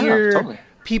want to hear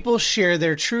people share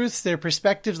their truths, their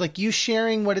perspectives. Like you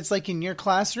sharing what it's like in your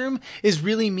classroom is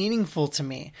really meaningful to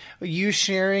me. You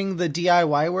sharing the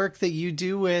DIY work that you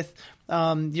do with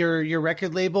your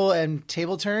record label and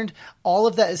Table Turned, all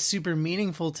of that is super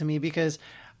meaningful to me because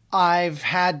I've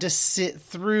had to sit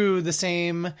through the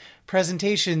same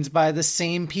presentations by the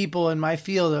same people in my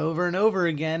field over and over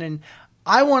again. And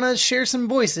I want to share some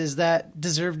voices that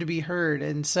deserve to be heard.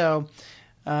 And so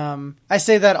I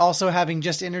say that also having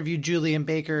just interviewed Julian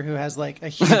Baker, who has like a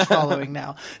huge following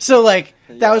now. So like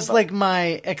that was like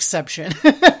my exception.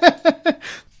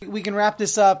 We can wrap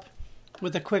this up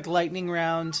with a quick lightning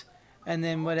round. And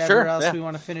then whatever else we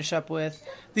want to finish up with.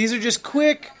 These are just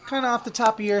quick, kind of off the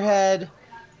top of your head.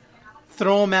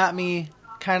 Throw them at me.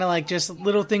 Kind of like just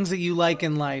little things that you like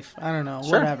in life. I don't know.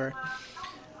 Whatever.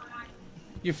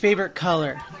 Your favorite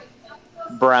color?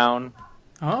 Brown.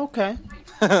 Oh, okay.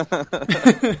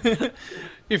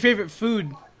 Your favorite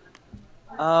food?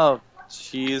 Oh,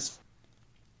 cheese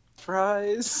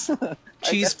fries.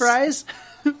 Cheese fries?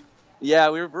 Yeah,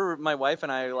 we're my wife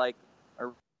and I like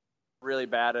are really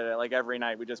bad at it. Like every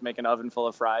night we just make an oven full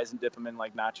of fries and dip them in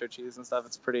like nacho cheese and stuff.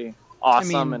 It's pretty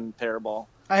awesome and terrible.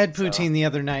 I had poutine the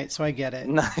other night, so I get it.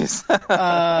 Nice. Do you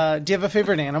have a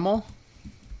favorite animal?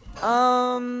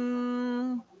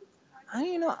 Honestly,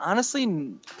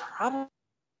 probably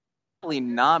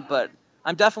not, but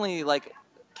I'm definitely like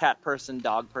cat person,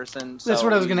 dog person. So that's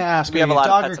what I was going to ask. We have a lot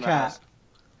dog of pets or in our cat? house.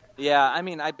 Yeah, I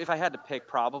mean, if I had to pick,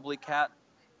 probably cat,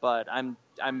 but I'm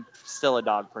still a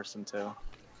dog person too.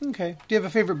 Okay. Do you have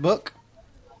a favorite book?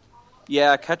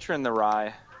 Yeah, Catcher in the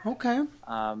Rye. Okay.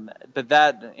 But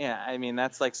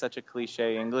that's like such a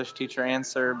cliche English teacher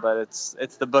answer, but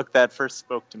it's the book that first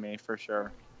spoke to me for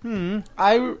sure.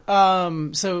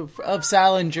 So of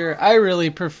Salinger, I really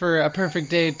prefer A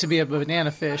Perfect Day to Be a Banana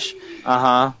Fish.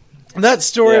 Uh-huh. That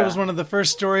story was one of the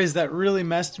first stories that really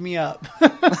messed me up.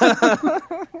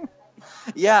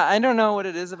 Yeah, I don't know what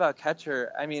it is about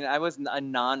Catcher. I mean, I was a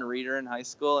non-reader in high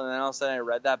school, and then all of a sudden I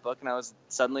read that book, and I was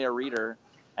suddenly a reader.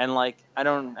 And,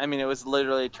 it was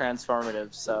literally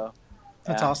transformative, so.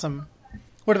 That's awesome.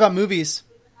 What about movies?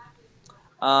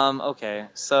 Okay,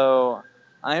 so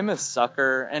I'm a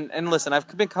sucker, and listen, I've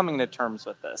been coming to terms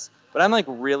with this, but I'm,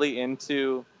 really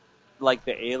into, the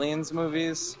Aliens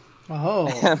movies.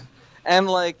 Oh. And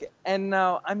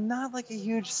now, I'm not, a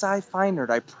huge sci-fi nerd,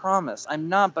 I promise. I'm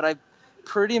not, but I've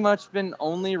pretty much been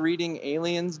only reading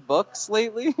Aliens books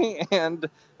lately, and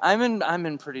I'm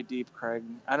in pretty deep, Craig.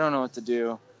 I don't know what to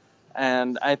do.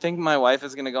 And I think my wife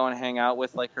is going to go and hang out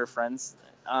with, her friends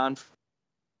on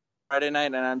Friday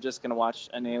night, and I'm just going to watch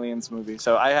an Aliens movie.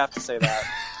 So I have to say that.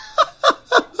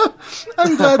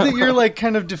 I'm glad that you're,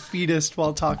 kind of defeatist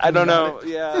while talking I don't about know,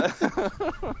 yeah.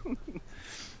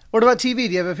 What about TV?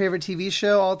 Do you have a favorite TV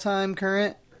show, all-time,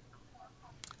 current?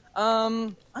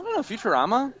 I don't know,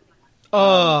 Futurama?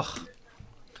 Ugh.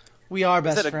 We are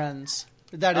best friends.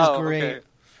 That is great. Okay.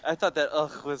 I thought that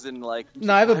was in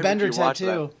No, I have a Bender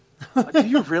tattoo. Do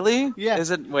you really? Yeah.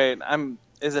 Is it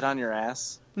on your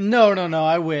ass? No,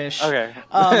 I wish. Okay.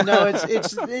 No,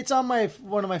 it's on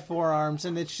one of my forearms,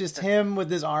 and it's just him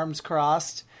with his arms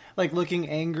crossed, looking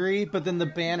angry, but then the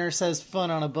banner says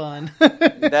 "Fun on a Bun."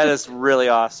 That is really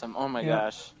awesome. Oh my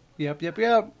gosh. Yep.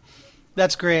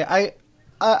 That's great.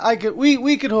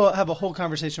 We could have a whole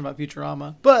conversation about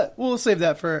Futurama, but we'll save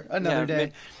that for another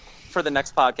day. For the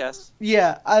next podcast.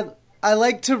 Yeah, I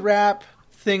like to wrap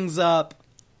things up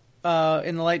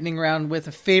in the lightning round with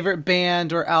a favorite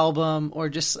band or album, or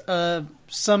just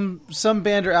some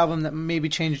band or album that maybe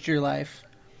changed your life.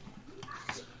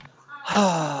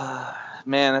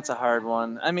 Man, that's a hard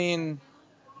one. I mean,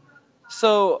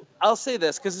 so I'll say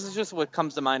this because this is just what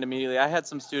comes to mind immediately. I had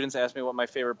some students ask me what my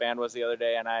favorite band was the other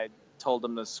day, and I told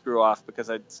them to screw off because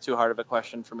it's too hard of a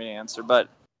question for me to answer. But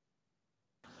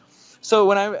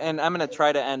So I'm gonna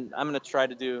try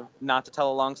to do, not to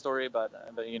tell a long story, but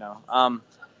you know,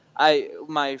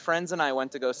 my friends and I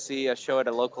went to go see a show at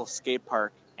a local skate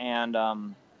park, and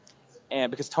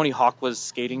because Tony Hawk was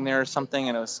skating there or something,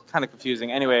 and it was kind of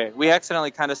confusing. Anyway, we accidentally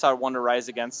kind of saw one of Rise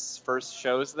Against's first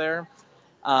shows there,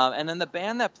 and then the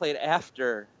band that played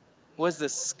after was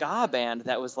this ska band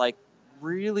that was like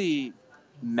really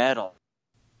metal.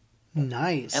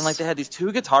 Nice. And like they had these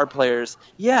two guitar players.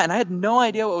 Yeah, and I had no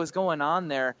idea what was going on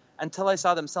there until I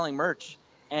saw them selling merch.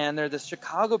 And they're this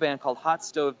Chicago band called Hot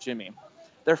Stove Jimmy.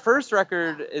 Their first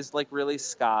record is like really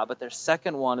ska, but their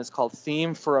second one is called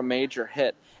Theme for a Major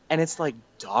Hit. And it's like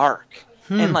dark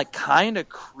and like kind of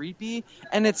creepy.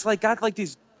 And it's like got like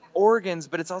these organs,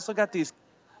 but it's also got these,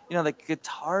 you know, like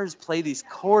guitars play these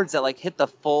chords that like hit the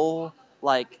full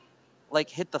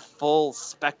hit the full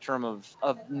spectrum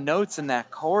of notes in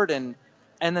that chord, and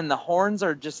then the horns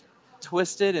are just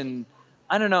twisted, and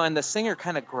I don't know, and the singer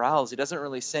kind of growls. He doesn't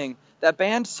really sing. That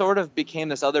band sort of became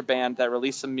this other band that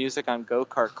released some music on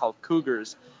Go-Kart called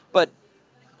Cougars. But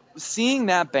seeing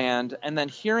that band and then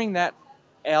hearing that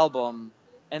album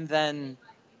and then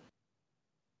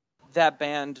that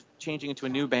band changing into a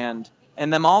new band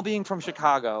and them all being from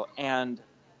Chicago, and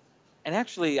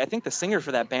actually I think the singer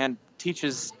for that band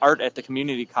teaches art at the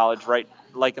community college, right,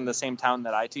 like in the same town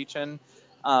that I teach in.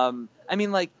 I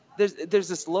mean, like there's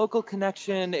this local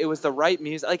connection. It was the right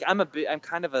music. Like I'm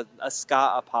kind of a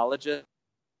ska apologist,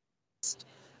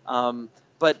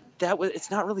 but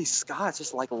it's not really ska. It's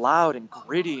just like loud and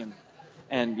gritty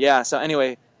and yeah. So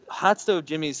anyway, Hot Stove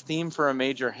Jimmy's Theme for a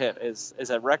Major Hit is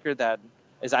a record that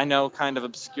is, I know, kind of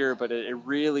obscure, but it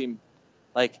really,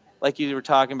 like you were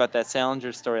talking about that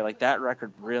Salinger story, like that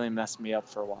record really messed me up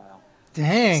for a while.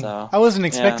 Dang, so, I wasn't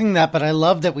expecting that, but I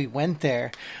love that we went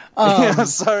there. Yeah,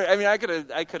 sorry. I mean, I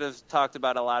could have talked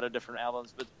about a lot of different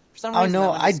albums, but for some reason,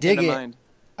 I dig it. Mind.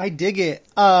 I dig it.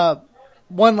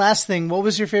 One last thing, what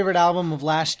was your favorite album of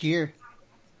last year?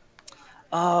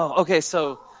 Oh, okay.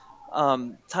 So,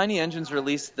 Tiny Engines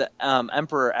released the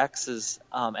Emperor X's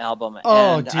album.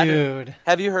 Oh, and dude,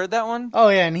 have you heard that one? Oh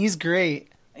yeah, and he's great.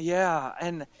 Yeah,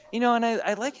 and you know, and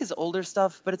I like his older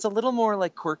stuff, but it's a little more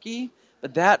like quirky.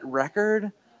 But that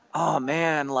record, oh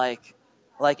man, like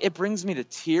it brings me to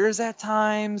tears at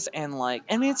times, and like,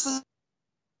 I mean, it's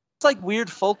like weird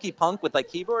folky punk with like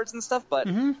keyboards and stuff. But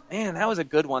man, that was a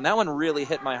good one. That one really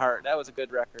hit my heart. That was a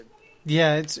good record.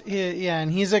 Yeah,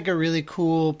 and he's like a really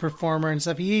cool performer and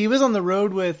stuff. He was on the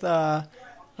road with, I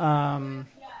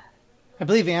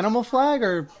believe, Animal Flag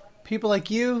or People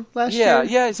Like You last year.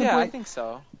 Yeah, I think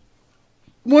so.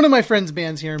 One of my friend's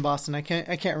bands here in Boston. I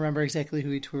can't remember exactly who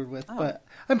he toured with, but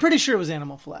I'm pretty sure it was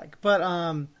Animal Flag. But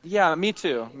yeah, me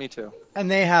too.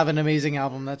 And they have an amazing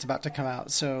album that's about to come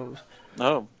out. So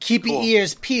keep cool. your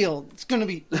ears peeled. It's going to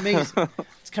be amazing.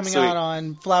 It's coming out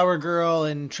on Flower Girl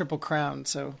and Triple Crown.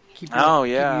 So keep your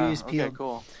ears peeled. Okay,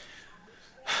 cool.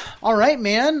 All right,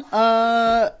 man.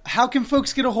 How can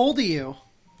folks get a hold of you?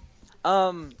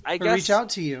 I guess reach out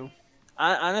to you.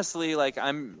 Honestly,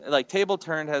 Table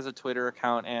Turned has a Twitter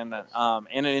account and an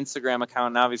Instagram account,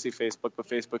 and obviously Facebook, but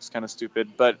Facebook's kind of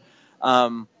stupid. But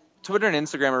Twitter and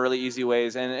Instagram are really easy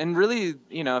ways, and really,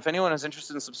 you know, if anyone is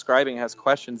interested in subscribing, has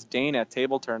questions,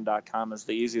 Dane@tableturn.com is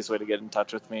the easiest way to get in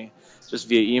touch with me, just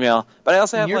via email. But I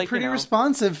also have You're pretty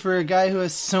responsive for a guy who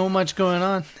has so much going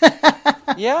on.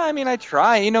 Yeah, I mean, I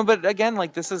try, you know, but again,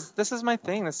 like this is my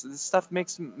thing. This stuff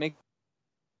makes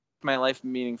my life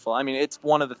meaningful. I mean, it's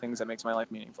one of the things that makes my life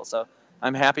meaningful. So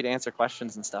I'm happy to answer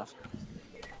questions and stuff.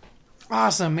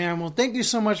 Awesome, man. Well, thank you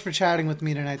so much for chatting with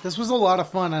me tonight. This was a lot of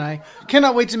fun, and I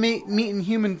cannot wait to meet in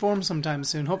human form sometime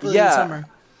soon. Hopefully in the summer.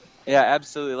 Yeah,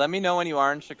 absolutely. Let me know when you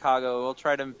are in Chicago. I'll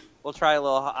try a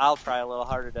little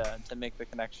harder to make the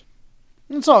connection.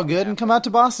 It's all good, and come out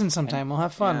to Boston sometime. We'll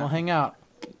have fun. We'll hang out.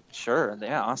 Sure.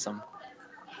 Yeah, awesome.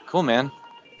 Cool, man.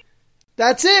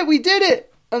 That's it. We did it.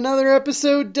 Another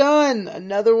episode done.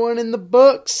 Another one in the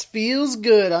books. Feels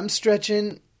good. I'm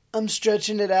stretching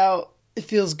it out. It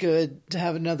feels good to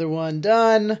have another one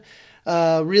done.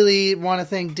 Really want to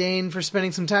thank Dane for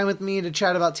spending some time with me to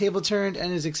chat about Table Turned and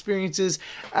his experiences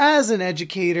as an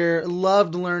educator.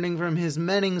 Loved learning from his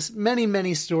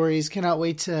many stories. Cannot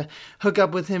wait to hook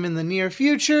up with him in the near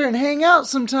future and hang out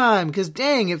sometime. Because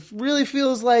dang, it really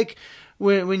feels like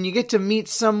when you get to meet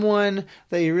someone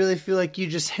that you really feel like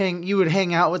you would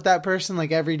hang out with that person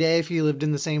like every day if you lived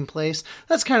in the same place.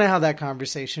 That's kind of how that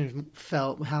conversation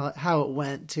felt, how it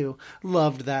went too.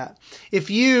 Loved that. If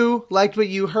you liked what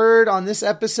you heard on this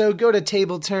episode, go to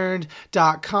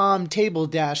tableturned.com,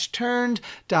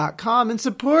 table-turned.com, and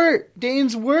support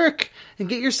Dane's work and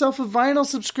get yourself a vinyl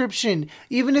subscription.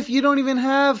 Even if you don't even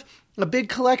have a big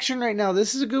collection right now.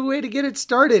 This is a good way to get it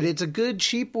started. It's a good,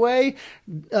 cheap way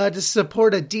to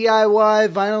support a DIY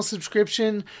vinyl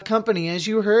subscription company. As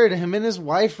you heard, him and his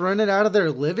wife run it out of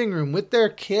their living room with their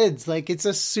kids. Like, it's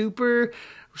a super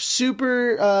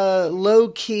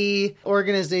low-key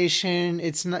organization.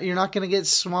 It's not, you're not going to get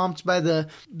swamped by the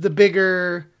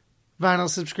bigger vinyl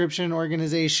subscription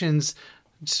organizations.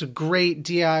 It's a great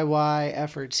DIY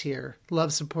efforts here.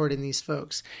 Love supporting these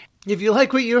folks. If you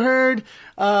like what you heard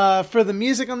for the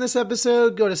music on this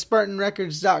episode, go to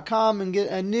SpartanRecords.com and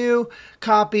get a new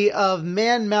copy of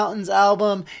Man Mountain's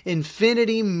album,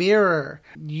 Infinity Mirror.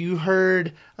 You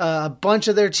heard a bunch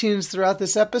of their tunes throughout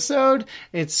this episode.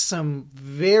 It's some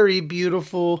very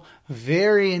beautiful,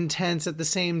 very intense at the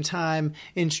same time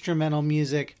instrumental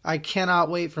music. I cannot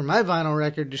wait for my vinyl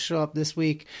record to show up this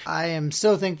week. I am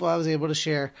so thankful I was able to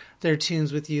share their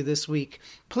tunes with you this week.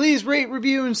 Please rate,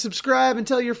 review, and subscribe and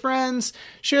tell your friends.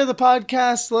 Share the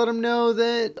podcast. Let them know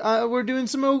that we're doing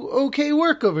some okay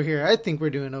work over here. I think we're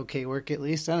doing okay work, at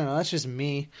least. I don't know. That's just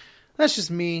me.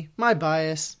 My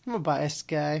bias. I'm a biased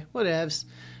guy. Whatevs.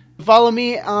 Follow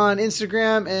me on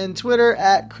Instagram and Twitter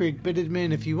at Craig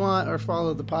Bittedman if you want, or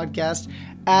follow the podcast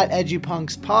at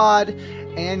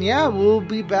EduPunksPod. And yeah, we'll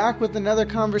be back with another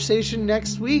conversation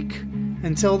next week.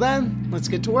 Until then, let's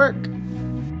get to work.